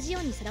ネオジオ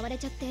ンにさらわれ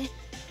ちゃって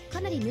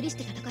かなり無理し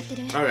て戦って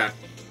る。Okay.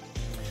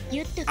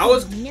 I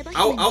was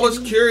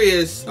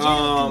curious. I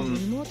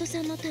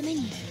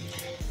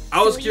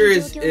was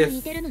curious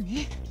if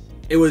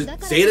it was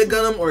Zeta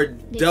Gundam or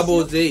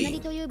Double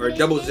Z or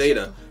Double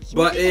Zeta,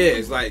 but it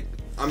is like,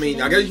 I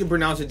mean, I guess you can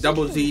pronounce it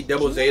Double Z,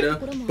 Double Zeta,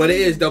 but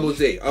it is Double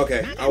Z.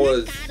 Okay, I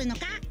was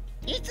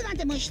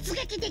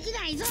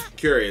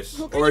curious,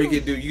 or you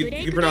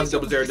can pronounce it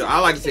Double Zeta. I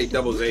like to say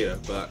Double Zeta,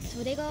 but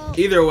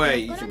either way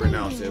you can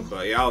pronounce it.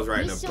 But yeah, I was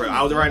writing a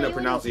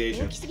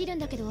pronunciation.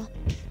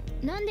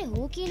 なんで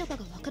大きいのか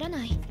がわから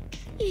ない。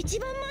一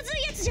番まず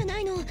いやつじゃ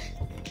ないの。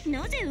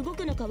なぜ動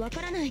くのかわ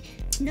からない。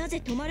な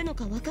ぜ止まるの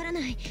かわから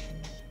ない。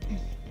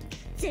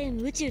全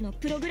宇宙の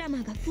プログラマ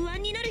ーが不安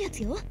になるや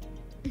つよ。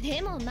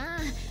でもま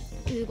あ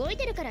動い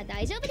てるから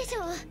大丈夫でし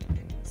ょう。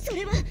そ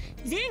れは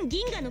全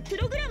銀河のプ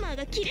ログラマー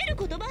が切れる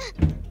言葉。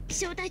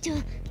小隊長、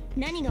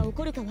何が起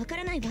こるかわか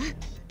らないわ。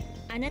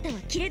あなたは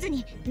切れず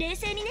に冷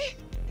静にね。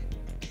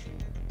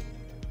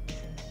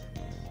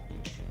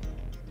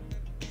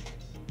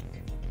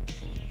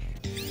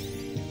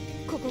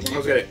ここ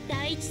が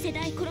第一世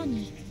代コロ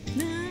ニ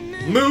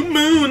ームーンム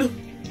ーン。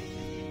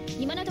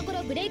今のとこ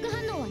ろブレイク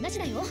反応はなし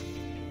だよ。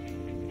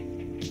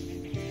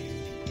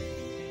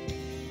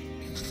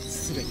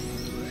すべて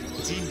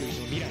人類の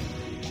未来。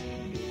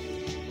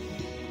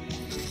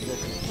僕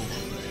はまだ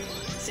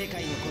世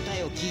界の答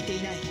えを聞いて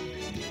いない。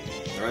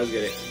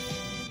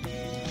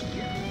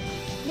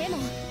でも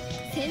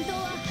戦闘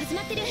は始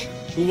まってる。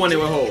 Who won it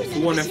with who?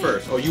 Who won it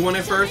first? Oh, you won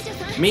it first?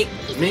 Me?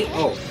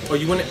 Oh,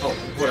 you won it? Oh,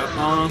 what up?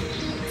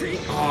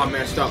 Oh, I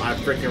messed up. I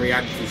freaking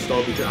reacted too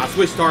slow because I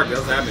switched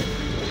targets. That's what happened.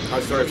 I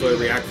started to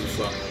react too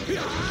slow.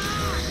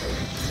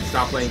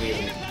 Stop playing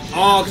games.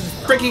 Oh, because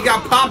freaking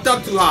got popped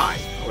up too high.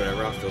 Oh,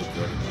 whatever, I'll still do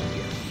it.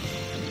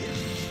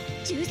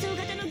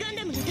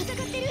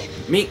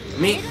 Me.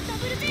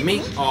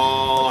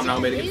 Oh, I'm not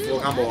gonna get the full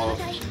combo off.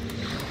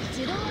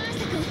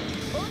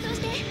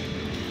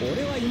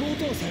 俺は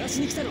妹を探し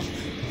に来たの。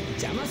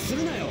邪魔す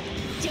るなよ。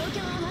状況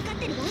は分かっ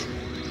てるわ。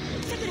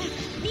さくら、リ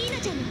ーナ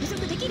ちゃんに補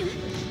足できる？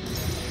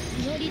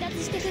離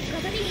脱してく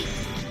風に。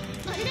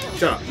あれだよ。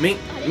Shut up.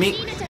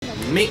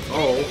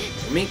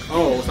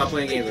 Oh, stop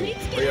playing games with me.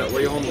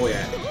 Where your homeboy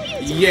at?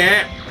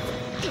 Yeah.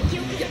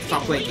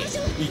 Stop playing games.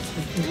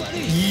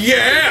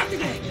 Yeah.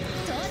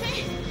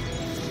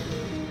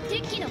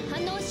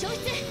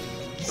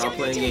 Stop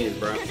playing games,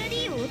 bro.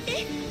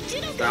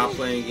 Stop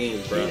playing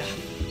games, bro.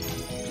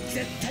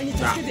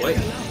 Stop. Wait.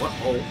 What?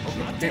 Oh,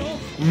 okay.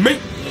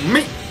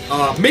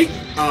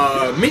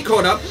 Damn. Me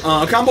caught up.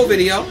 Combo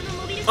video.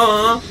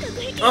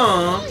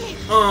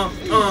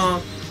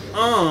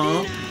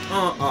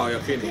 Oh,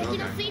 you're kidding me.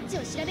 Okay.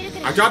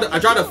 I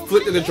tried to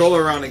flip the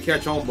controller around and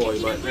catch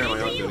homeboy, but never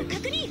mind. I'm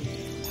kidding.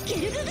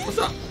 What's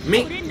up?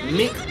 Me.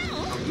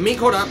 Mink,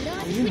 hold up.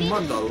 You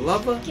mother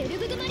lover.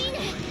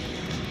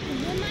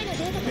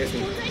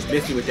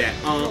 Miss me with that.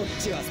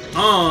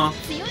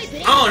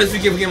 This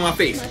is giving in my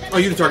face. Oh,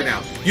 you the target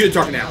now. You the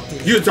target now.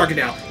 You the target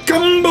now.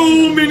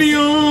 Combo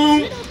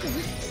minion.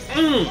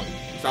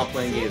 Stop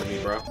playing games with me,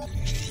 bro.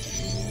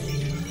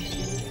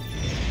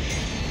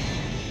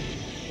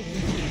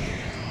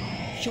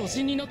 巨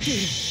人になってい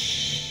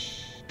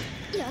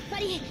る。やっぱ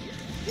り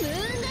ムーンガ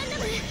ンダ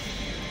ム。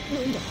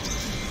なんだ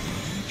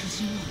巨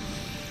人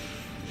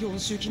は4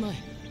周期前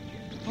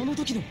あの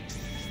時の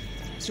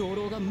長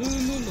老がムー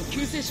ンムーンの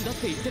救世主だっ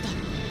て言ってた。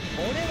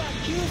俺は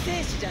救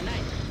世主じゃない。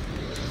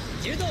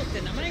柔道っ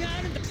て名前が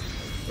あるんだ。ど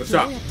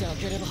うやって開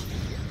ければ。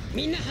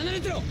みんな離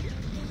れてろ。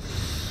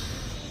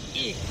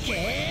いっけ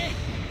ー。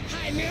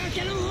はい目が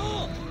けの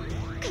方。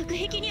隔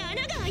壁に穴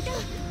が開いた。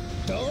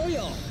どう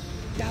よ。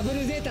ダブ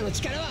ルゼータの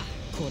力は。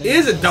It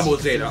is a double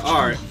Zeta.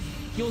 Alright.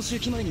 4周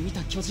期前に見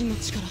た巨人の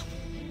力。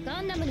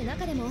ガンダムの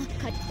中でも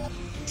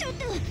ちょっ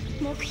と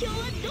目標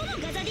はどの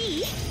ガザデ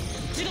ィ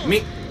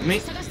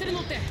探してる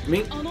のって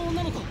ミあの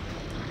女の子。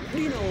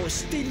リナを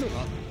知っているの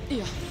か。い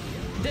や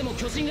でも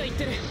巨人が言っ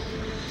てる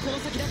この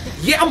先だって。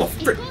 Yeah, I'm a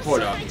frick.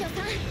 Hold up.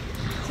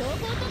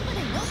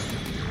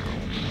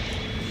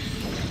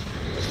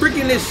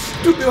 Freaking this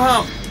stupid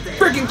hop.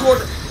 Freaking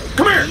quarter.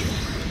 Come here.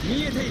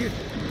 Give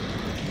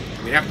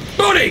me that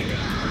booty.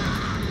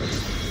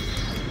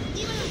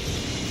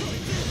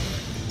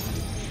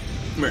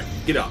 Come here.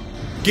 Get up.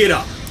 Get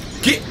up.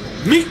 Get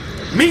me.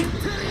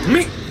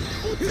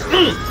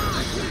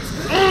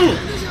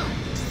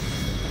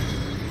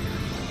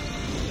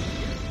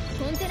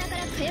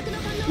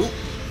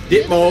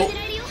 Dip mode.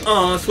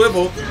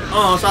 Swivel.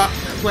 Stop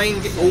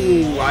playing.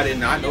 Oh, I did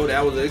not know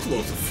that was an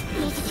explosive.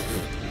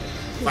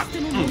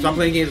 Stop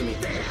playing games with me.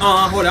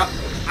 Hold up.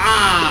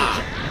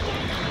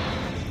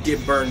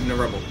 Get burned in the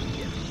rubble.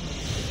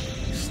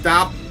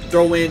 Stop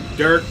throwing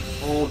dirt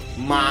on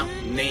my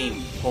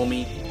name,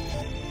 homie.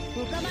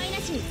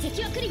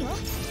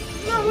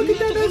 Oh, look at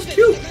that. That's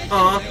cute.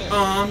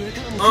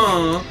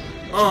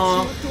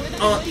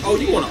 Oh,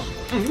 you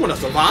wanna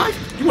survive?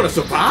 You wanna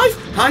survive?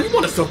 Huh? You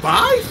wanna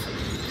survive?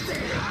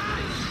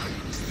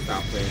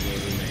 Stop playing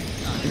games with me.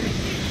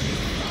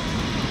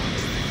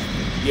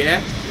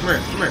 Yeah? Come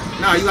here.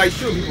 Nah, you like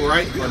shooting people,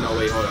 right? Oh, no,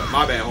 wait, hold up.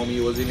 My bad, homie.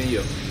 It wasn't even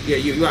you. Yeah,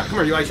 you like, come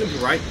here. You like shooting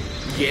people, right?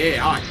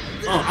 Yeah,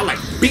 I like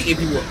beating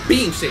people with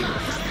beam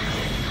sabers.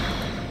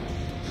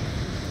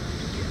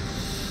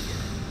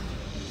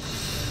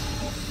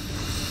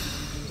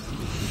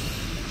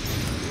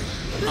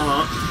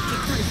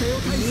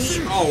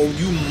 Oh,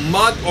 you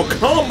mud. Oh,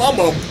 come on. I'm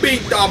gonna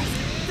beat the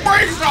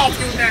brakes off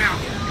you now.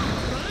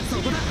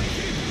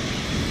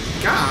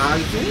 God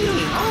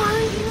damn.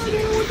 Alright, you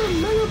know with the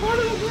mega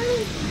particle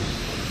plane.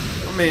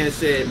 My man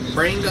said,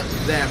 bring up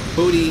that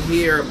booty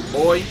here,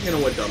 boy. You know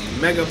with the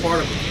mega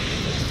particle.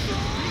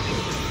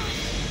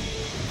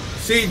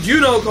 See,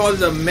 Juno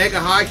calls it a mega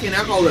high cannon.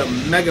 I call it a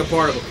mega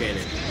particle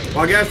cannon.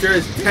 Well, I guess there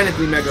is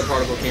technically mega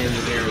particle cannon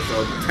in there,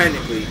 so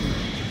technically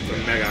it's a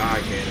mega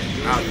high cannon.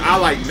 I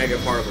like mega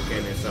particle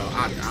cannon, so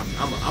I'm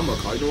gonna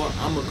call it. You know what?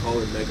 I'm gonna call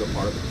it mega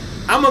particle.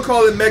 I'm gonna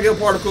call it mega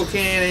particle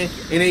cannon,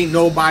 and ain't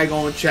nobody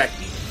gonna check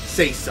me.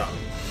 Say something.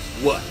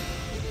 What?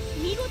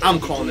 I'm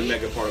calling it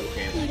mega particle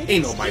cannon.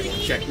 Ain't nobody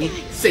gonna check me.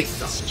 Say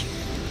something.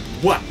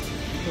 What?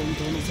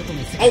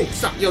 Oh,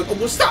 stop, yo! Oh,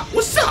 what's up?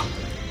 What's up?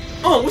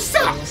 Oh, what's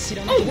up?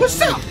 Oh,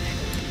 what's up?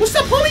 What's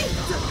up, homie?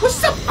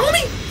 What's up,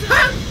 homie?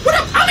 Huh? What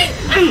up, homie?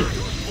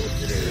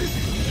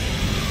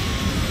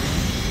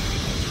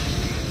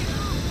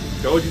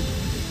 Told you.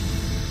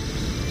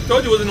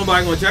 Told you wasn't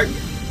nobody gonna check me.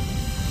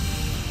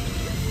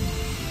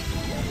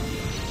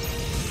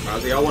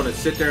 I want to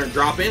sit there and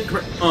drop in.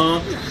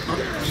 Yeah,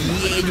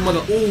 you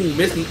mother. Ooh,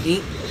 miss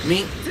me.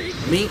 Me.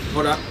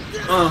 Hold up.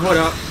 Hold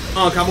up.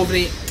 Combo for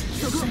the.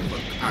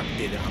 I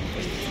did it.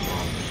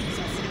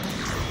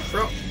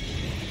 Bro.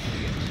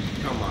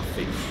 On my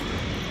face.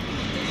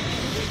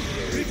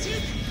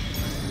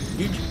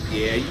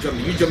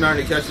 You jumped out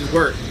to catch his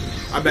work.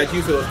 I bet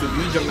you feel stupid.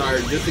 You jumped out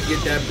here just to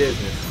get that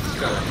business.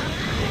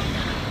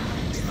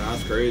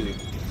 That's crazy.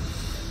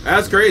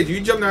 That's crazy.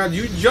 You jumped down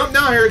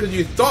here because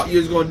you thought you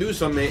was gonna do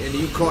something and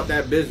you caught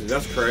that business.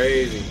 That's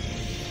crazy.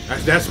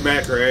 That's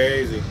mad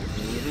crazy.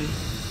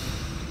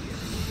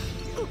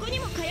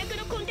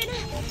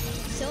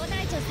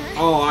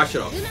 Oh, I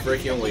should have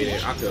freaking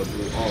waited. I could have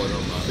blew all of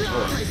them up.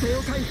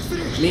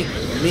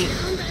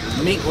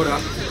 Mink, hold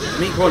up.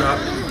 Mink, hold up.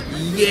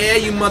 Yeah,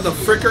 you mother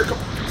fricker.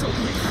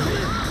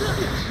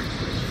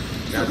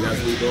 That's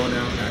what we doing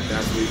now.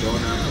 That's what we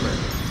doing now. Come here.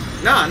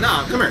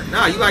 Nah, come here.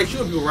 Nah, you like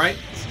shooting people, right?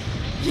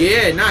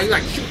 Yeah, nah, you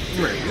like shooting.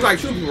 Come here. You like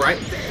shooting people, right?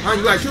 Huh?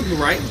 You like shooting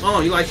people, right?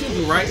 Oh, you like shooting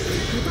people, right?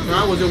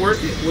 Nah, was it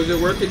worth it? Was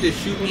it worth it to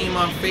shoot me in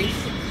my face?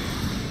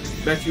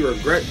 Bet you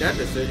regret that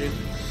decision.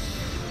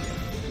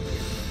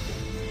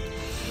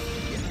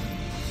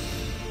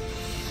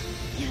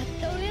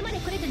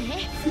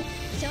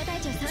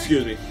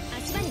 Excuse me.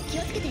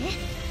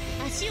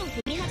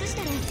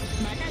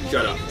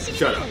 Shut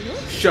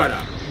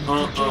up.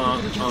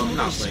 I'm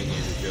not playing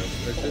games with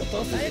you.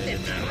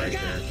 right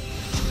there.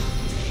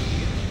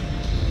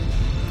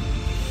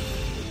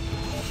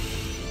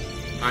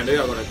 I know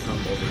y'all gonna come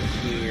over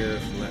here,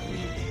 so let me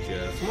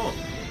just come on.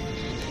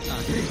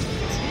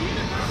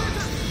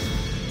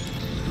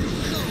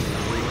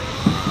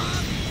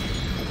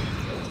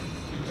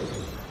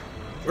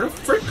 Where the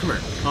frick? Come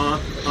here. I'm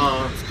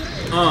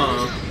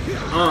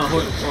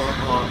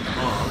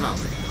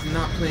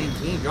not playing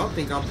games. Y'all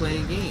think I'm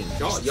playing games.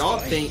 Y'all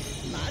think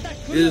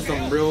this is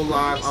some real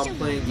life I'm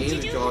playing games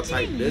with y'all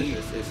type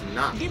business. It's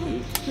not, dude. Come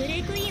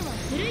here.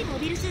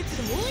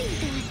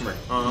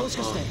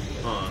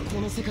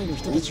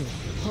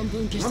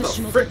 What the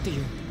frick?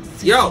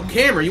 Yo,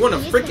 Cameron, you wanna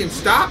freaking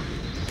stop?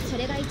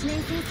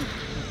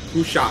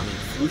 Who shot me?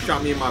 Who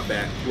shot me in my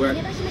back? Let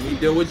me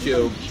deal with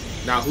you.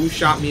 Now, who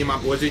shot me in my...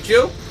 Was it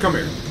you? Come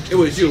here. It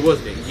was you,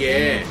 wasn't it?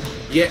 Yeah.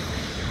 Yeah.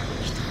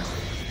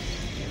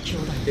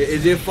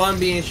 Is it fun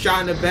being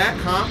shot in the back,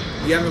 huh?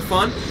 You having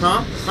fun?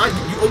 Huh?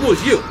 It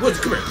was you. Come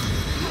here.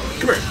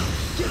 Come here.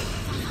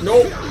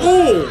 No.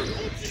 Oh!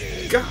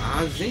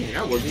 God damn,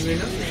 that wasn't even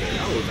necessary.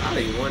 I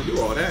didn't even want to do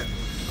all that.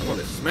 I want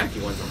to smack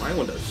you one time. I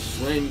want to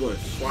slam you and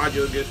slide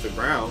you against the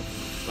ground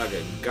like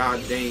a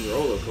goddamn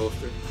roller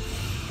coaster.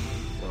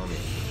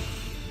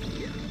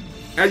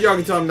 As y'all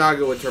can tell, I'm not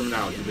good with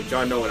terminology, but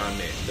y'all know what I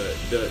meant.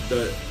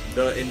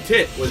 The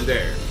intent was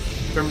there.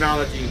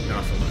 Terminology,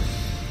 not so much.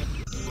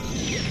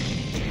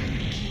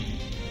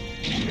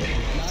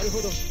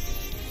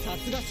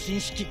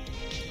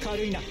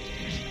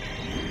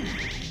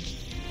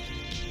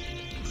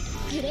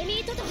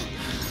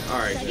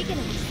 Alright.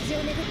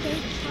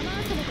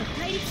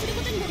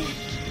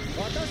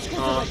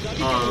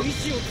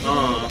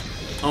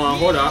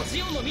 Hold up.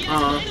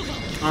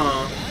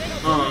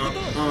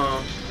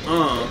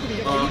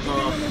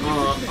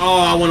 Oh,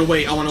 I want to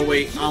wait. I don't want to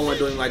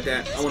do anything like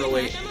that. I want to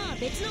wait.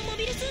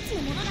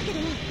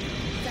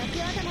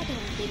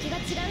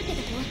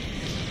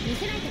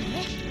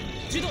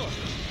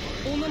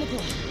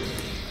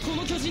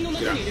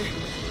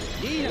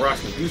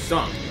 Rush, do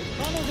something.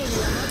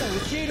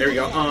 There we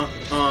go.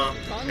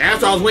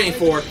 That's what I was waiting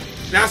for.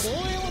 That's what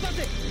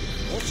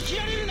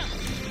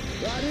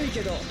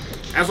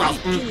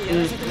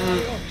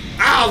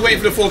I was waiting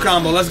for the full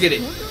combo. Let's get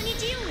it.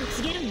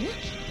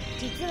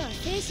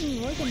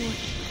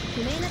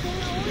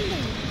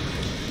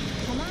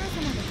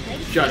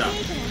 Shut up.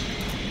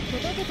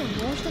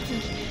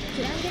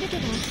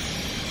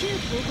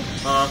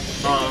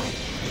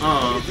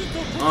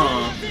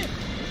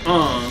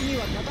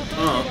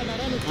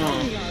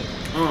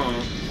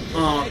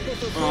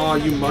 Oh,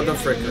 you mother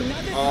fricker.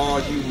 Oh,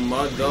 you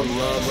mother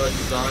lover,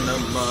 son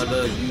of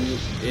mother. You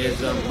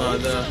is a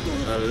mother,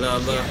 a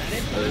lover,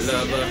 a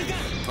lover.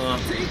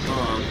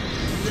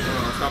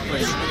 Stop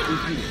playing.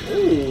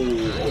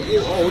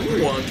 Oh, you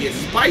want to get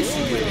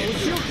spicy with it.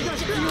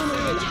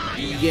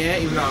 Yeah,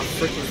 even though I'm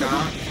freaking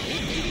God.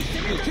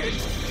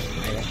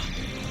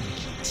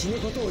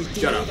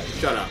 Shut up,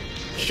 shut up,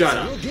 shut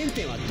up.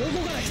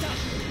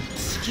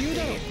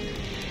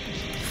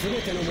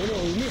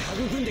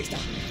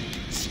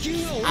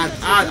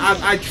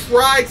 I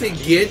tried to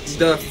get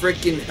the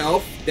freaking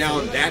health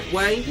down that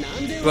way,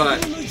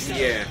 but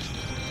yeah.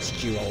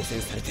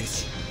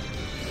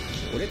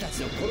 俺たち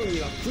のコロニ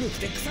ーは古く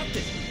て腐って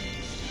る。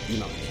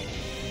今はね、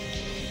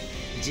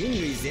人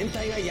類全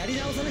体がやり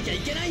直さなきゃい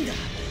けないんだ。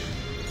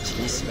血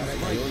に縛られ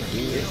たような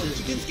人間を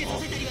傷つけさ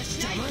せたりはし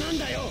ない。邪魔なん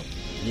だよ。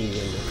人間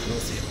の可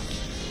能性を。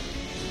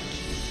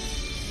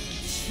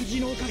次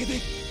のおかげ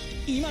で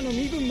今の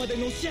身分まで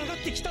のし上がっ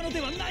てきたの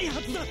ではないは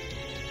ずだ。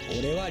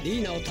俺はリ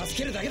ーナを助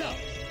けるだけだ。簡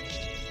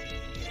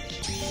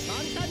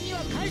単に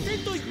は返せん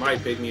と言った。Might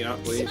pick me up,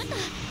 please.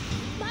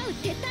 バウ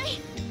撤退。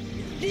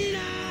リーナ。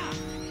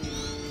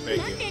I'm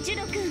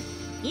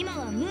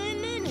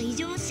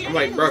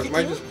like, bro,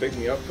 might just pick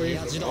me up,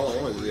 please? All I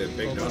want is to get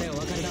picked up.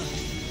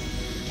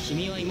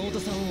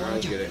 Alright,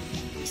 let's get it.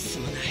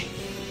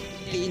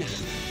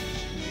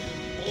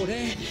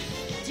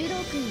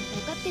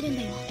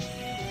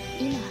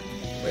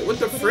 Wait, what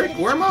the frick?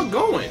 Where am I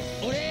going?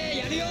 Oh.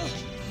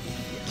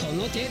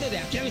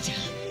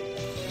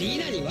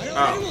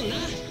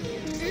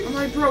 I'm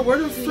like, bro, where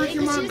the frick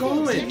am I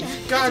going?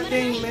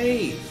 Goddamn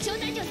maze.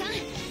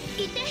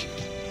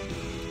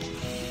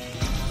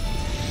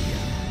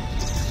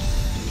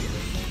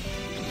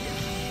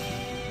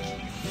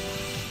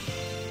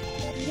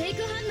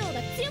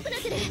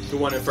 Who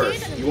won it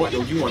first? You want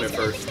it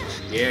first.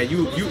 Yeah,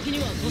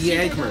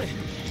 yeah, come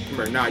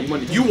here. Nah, you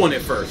want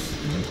it first.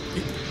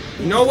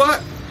 You know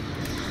what?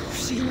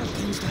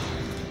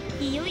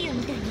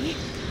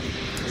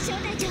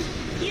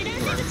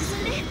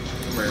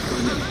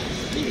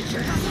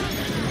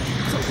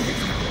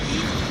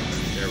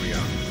 There we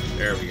go.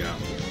 There we go.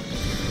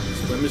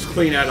 Let me just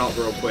clean that up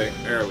real quick.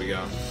 There we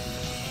go.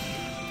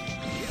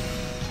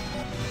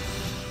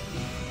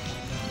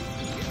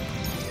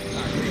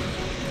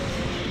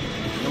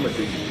 I'm gonna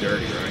do you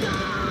dirty, right?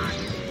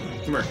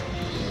 Come here.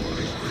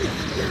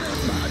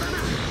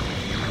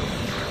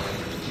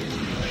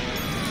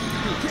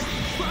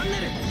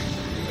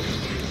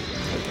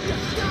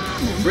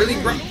 Really,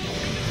 bro?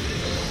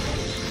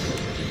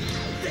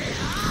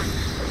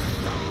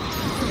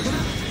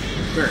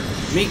 Sure.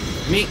 Me.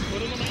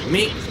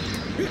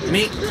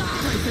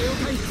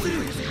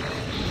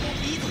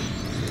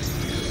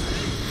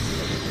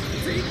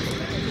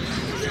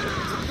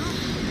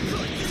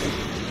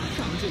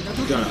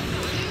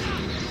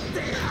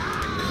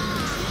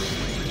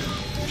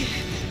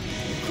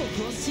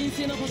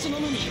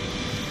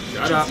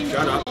 Shut up.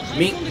 Shut up.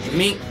 Me.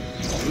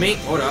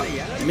 Hold up.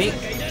 Me.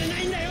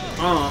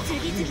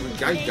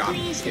 Guys got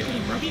me.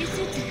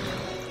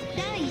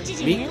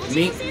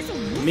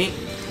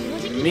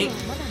 Me.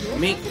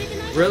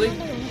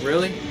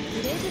 Really?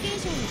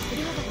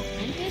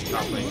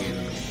 Stop playing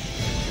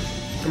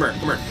games. Come here.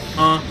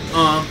 God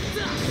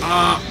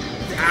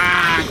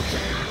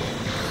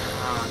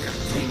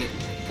dang it.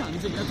 Come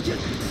here.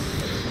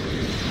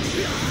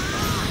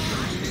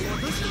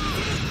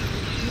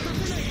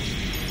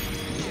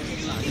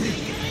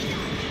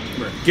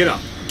 Get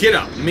up.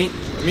 Me.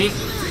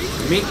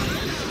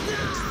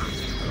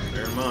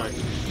 Never mind.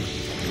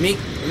 Me.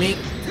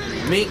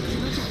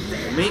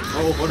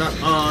 Oh, hold up.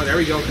 There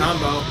we go.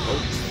 Combo. Oh,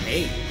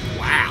 hey.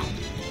 Wow.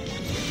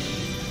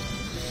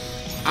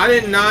 I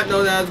did not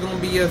know that was gonna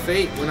be a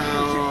fate when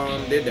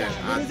I did that.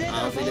 I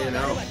honestly didn't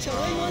know.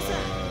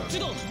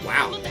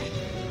 Wow.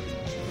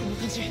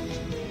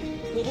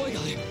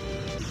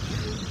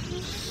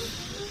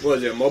 What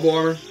is it? Mobile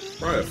armor?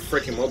 Probably a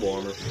freaking mobile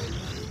armor.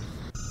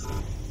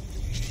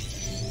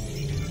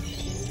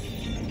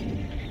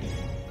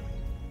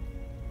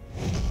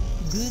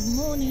 Good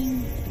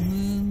morning,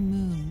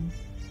 Moon.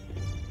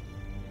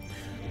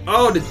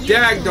 Oh, the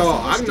Dag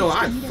doll.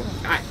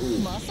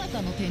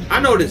 I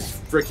know this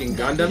freaking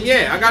Gundam.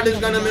 Yeah, I got this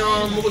Gundam in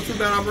Mobile Suit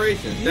Battle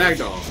Operations. Dag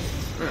doll.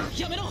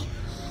 Yeah.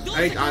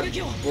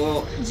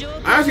 Well,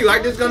 I actually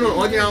like this Gundam. The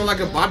only thing I don't like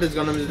about this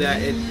Gundam is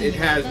that it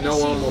has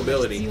no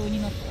mobility,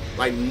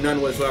 like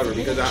none whatsoever,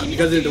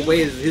 because of the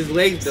way the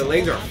legs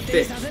are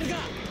fixed.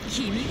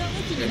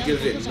 It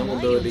gives it no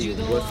mobility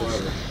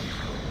whatsoever.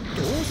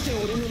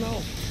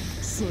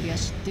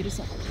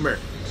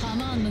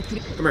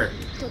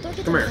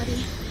 Come here.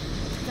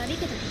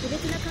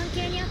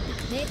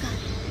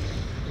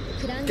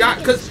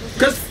 God, cause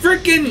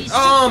freaking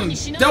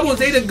Double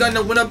Zeta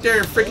Gundam went up there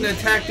and freaking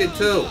attacked it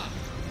too.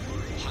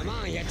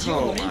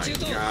 Oh my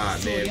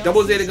god, man. If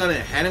Double Zeta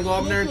Gundam hadn't go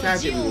up there and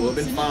attacked it, we would have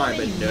been fine,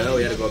 but no,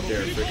 he had to go up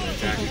there and freaking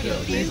attack it too.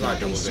 Thanks a lot,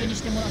 Double Zeta.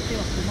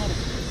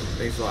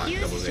 Thanks a lot,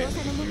 Double Zeta.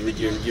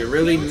 You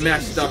really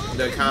messed up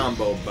the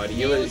combo, buddy.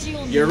 You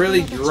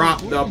really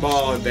dropped the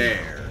ball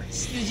there.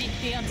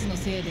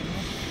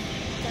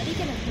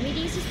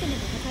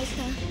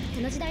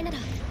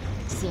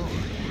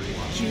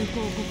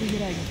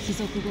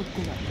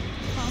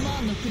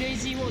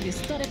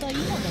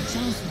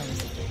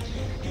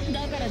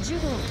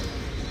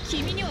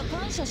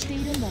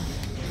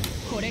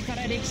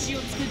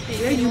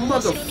 Yeah, you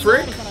mother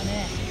frick.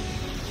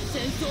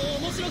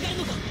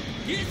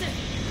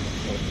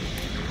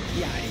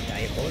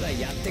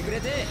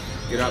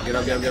 Get up,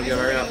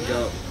 hurry up,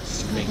 go.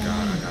 Thank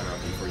God I got up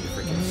before you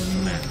freaking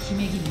smacked.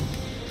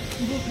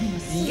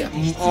 Yeah.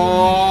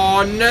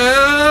 Oh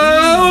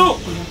no!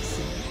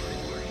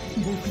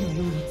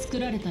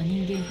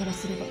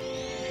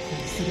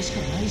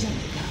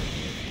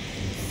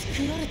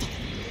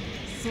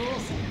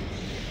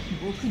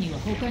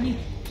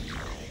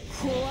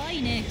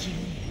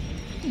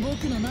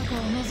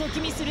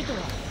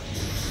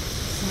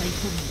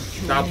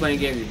 Stop playing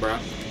games, bro.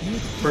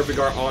 Perfect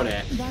art, all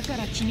that.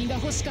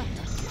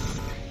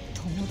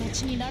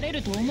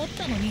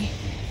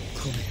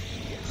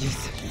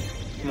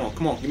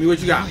 Come on, give me what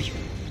you got. Missed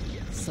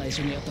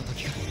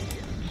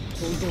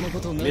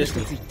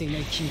me.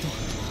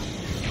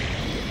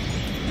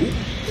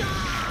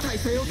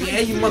 Yeah,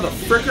 you mother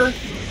fricker.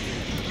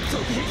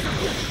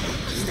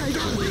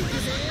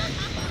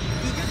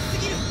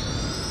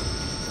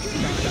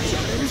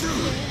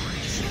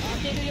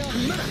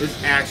 It's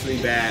actually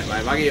bad.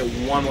 Like, if I get it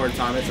one more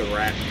time, it's a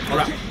wrap.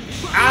 Hold up.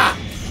 Ah!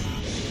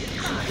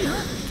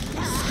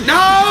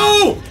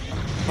 No!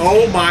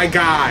 Oh my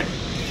god.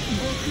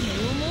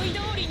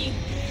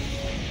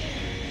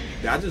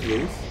 Did I just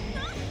lose?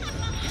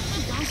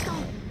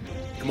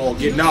 Come on,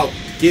 get him.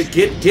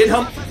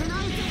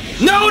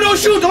 No, don't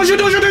shoot!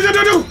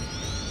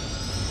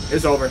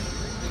 It's over.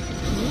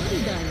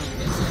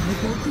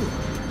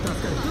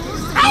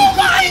 Oh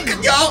my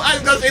god! Yo, I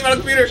was gonna save my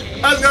computer.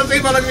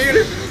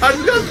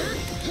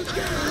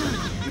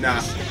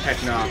 Nah,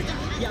 heck nah.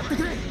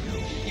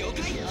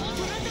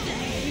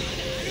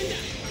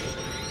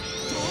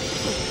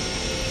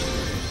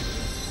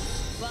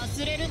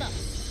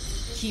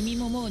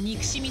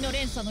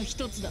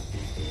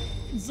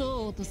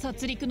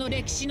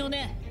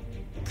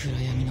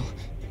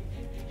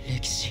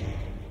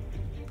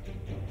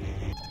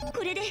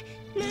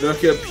 The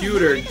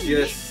computer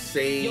just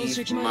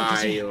saved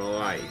my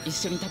life.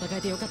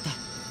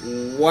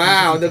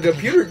 Wow, the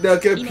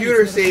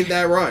computer saved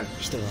that run.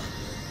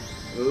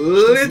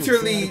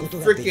 Literally,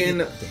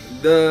 freaking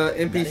the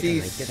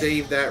NPC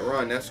saved that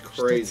run. That's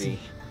crazy.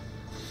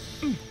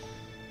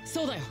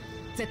 そうだよ、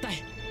絶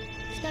対。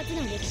二つ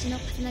の歴史の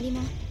重なり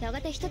もや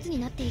がて一つに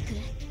なっていく。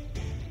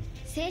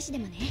生死で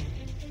もね。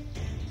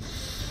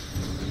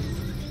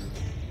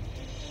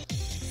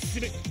す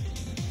べ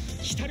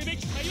来るべ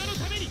き対話の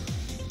ために。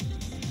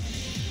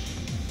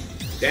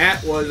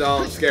 That was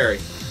scary.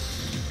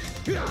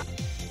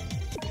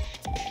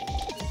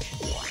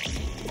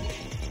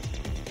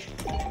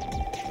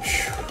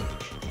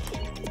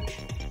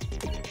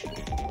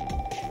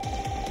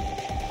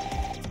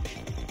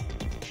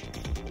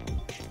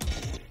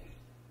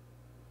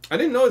 I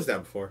didn't notice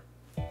that before.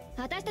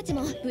 私たち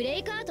もブレ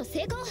イクアウト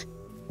成功。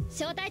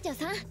小隊長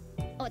さん、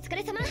お疲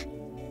れ様。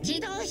自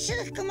動修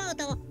復モー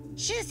ド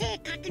修正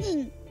確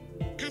認。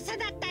重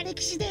なった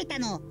歴史データ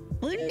の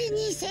分離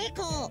に成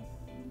功。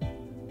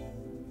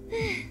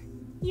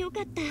よ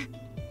かった。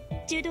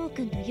ジュドー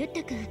君とユッ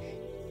タ君、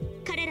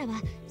彼ら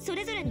はそ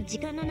れぞれの時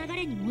間の流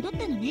れに戻った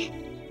のね。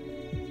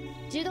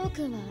ジュドー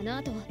君はあの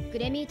後グ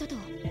レミートと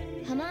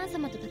ハマーン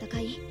様と戦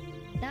い、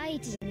第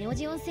一次ネオ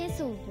ジオン戦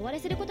争を終わら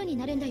せることに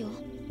なるんだよ。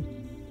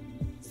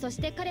そし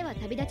て彼は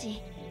旅立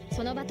ち、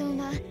そのバトン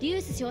はリュ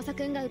ース少佐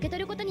君が受け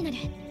取ることになる。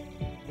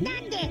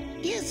なんで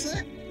リュー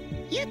ス？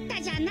ユッ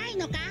タじゃない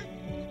のか？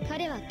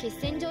彼は決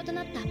戦場と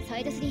なったサ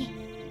イド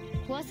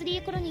3、コア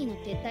3コロニーの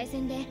撤退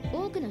戦で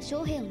多くの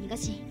将兵を逃が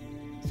し、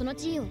その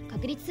地位を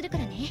確立するか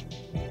らね。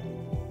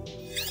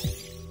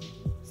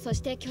そ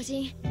して巨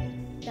人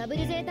ダブ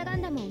ルゼータガ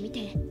ンダムを見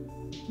て、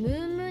ム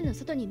ーンの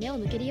外に目を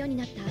向けるように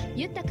なった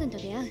ユッタ君と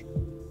出会う。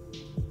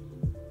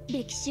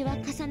歴史は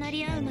重な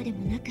り合うまで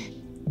もなく、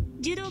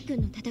ジュドー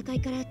君の戦い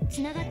から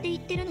つながってい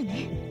ってるの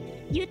ね。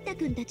ユッタ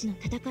君たちの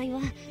戦い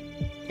は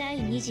第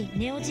二次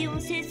ネオジオ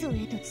ン戦争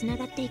へとつな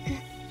がっていく。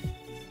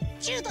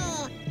ジュド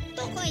ー、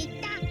どこ行っ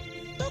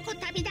た？どこ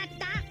旅立っ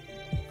た？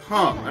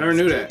 Huh, I never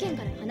knew 地 that. 球圏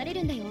から離れ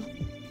るんだよ。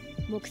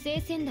木星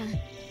船団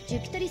ジ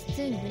ュピトリス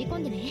2に乗り込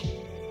んでね。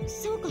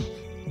そうか、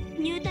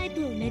ニュータイ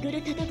プをめぐる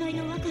戦い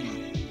の輪か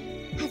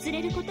ら外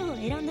れることを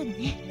選んだの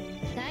ね。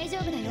大丈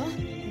夫だよ、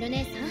ル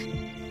ネーさ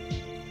ん。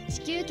地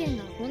球圏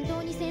が本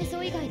当に戦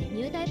争以外で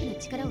ニュータイプの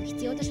力を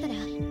必要としたら、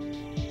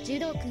ジュ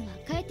ドー君は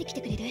帰ってき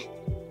てくれる。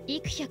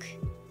幾百、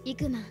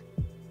幾万、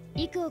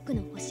幾億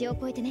の星を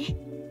越えてね。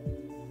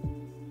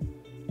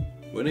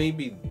Wouldn't he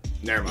be?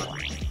 Never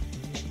mind.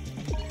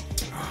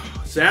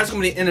 So that's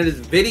gonna be the end of this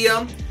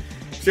video.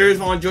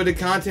 Seriously, if you enjoyed the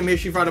content, make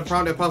sure you follow the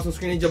prompt that pops on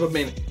screen and jump up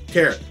in,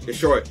 tear,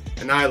 destroy,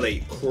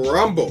 annihilate,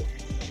 crumble.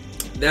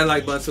 That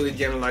like button so the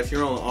general likes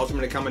your own. Also,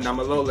 in the comment down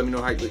below, let me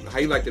know how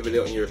you like the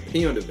video and your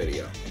opinion on the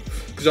video.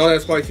 Because all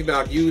that's quality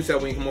feedback I use that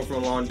when you come home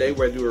from a long day,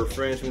 whether you were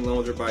friends, when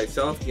loans or by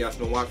yourself, you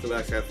also know watch,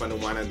 relax, have fun,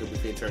 and why not do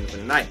between turn for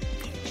the night.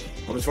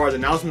 As far as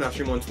announcements, I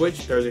stream on Twitch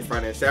Thursday,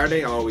 Friday, and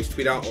Saturday. I always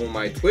tweet out on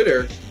my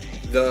Twitter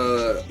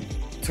the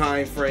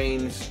time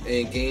frames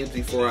and games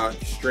before I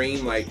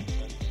stream, like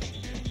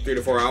 3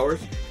 to 4 hours.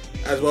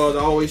 As well as I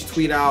always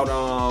tweet out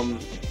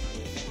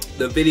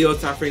the video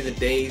time frames and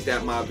days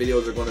that my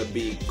videos are going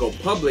to go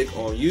public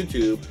on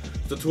YouTube.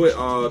 So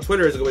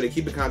Twitter is a good way to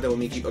keep in contact with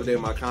me, keep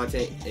updating my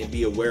content, and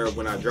be aware of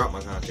when I drop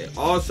my content.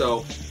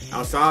 Also,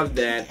 outside of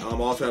that, I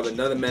also have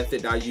another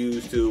method that I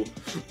use to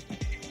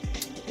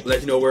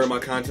let you know where my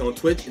content on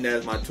Twitch, and that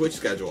is my Twitch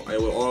schedule. It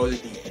will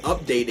always be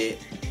updated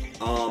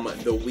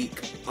the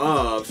week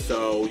of,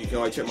 so you can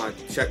always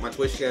check my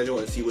Twitch schedule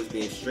and see what's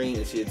being streamed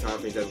and see the time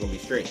frames that's going to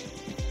be streamed.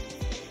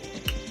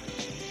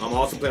 I'm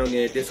also planning on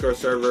getting a Discord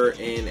server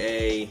and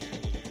a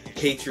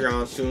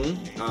Patreon soon,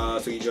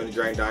 so you can join the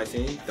Dragon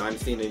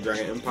Dynasty and the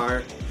Dragon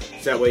Empire.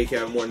 So that way you can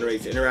have more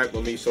ways to interact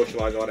with me,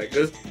 socialize, all that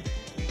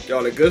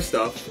good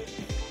stuff.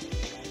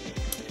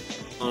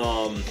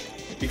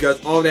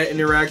 Because all that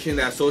interaction,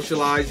 that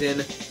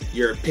socializing,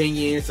 your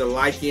opinions, the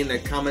liking, the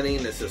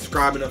commenting, the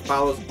subscribing, the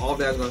follows, all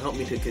that is going to help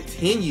me to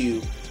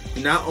continue to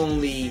not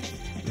only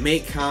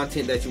make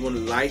content that you want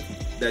to like,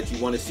 that you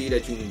want to see,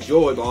 that you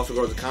enjoy, but also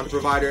grow as a content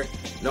provider,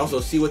 and also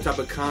see what type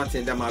of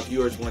content that my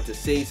viewers want to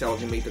see, so I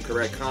can make the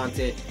correct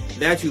content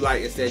that you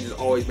like instead of just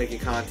always making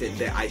content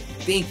that I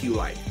think you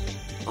like.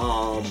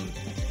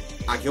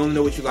 I can only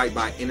know what you like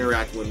by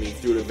interacting with me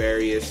through the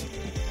various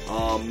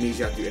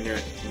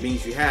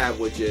means you have,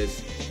 which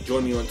is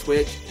join me on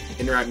Twitch,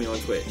 interact with me on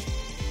Twitch,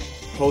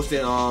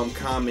 posting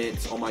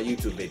comments on my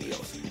YouTube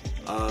videos,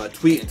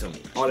 tweeting to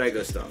me, all that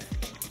good stuff.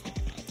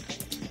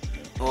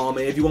 And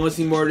if you want to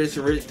see more of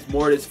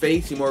this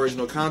face, see more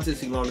original content,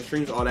 see longer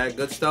streams, all that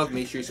good stuff,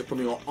 make sure you support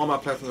me on all my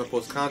platforms I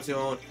post content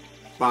on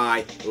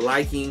by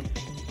liking,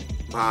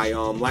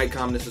 like,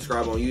 comment, and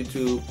subscribe on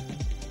YouTube,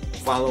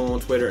 follow on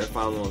Twitter, and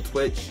follow on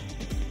Twitch,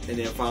 and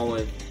then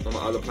following on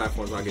my other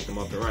platforms I get them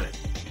up and running.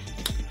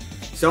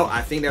 So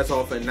I think that's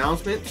all for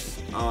announcements.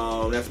 That's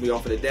gonna be all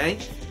for today.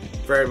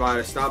 For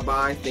everybody that stopped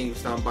by, thank you for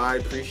stopping by.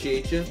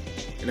 Appreciate you.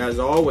 And as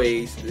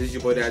always, this is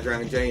your boy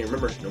DatDragonJ. And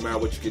remember, no matter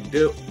what you can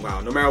do,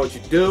 no matter what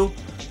you do,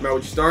 no matter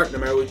what you start, no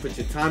matter what you put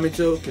your time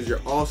into, because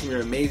you're awesome,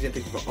 you're amazing.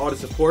 Thank you for all the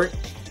support.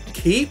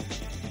 Keep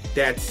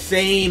that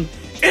same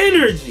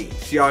energy.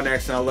 See y'all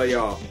next time. I love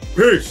y'all.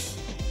 Peace.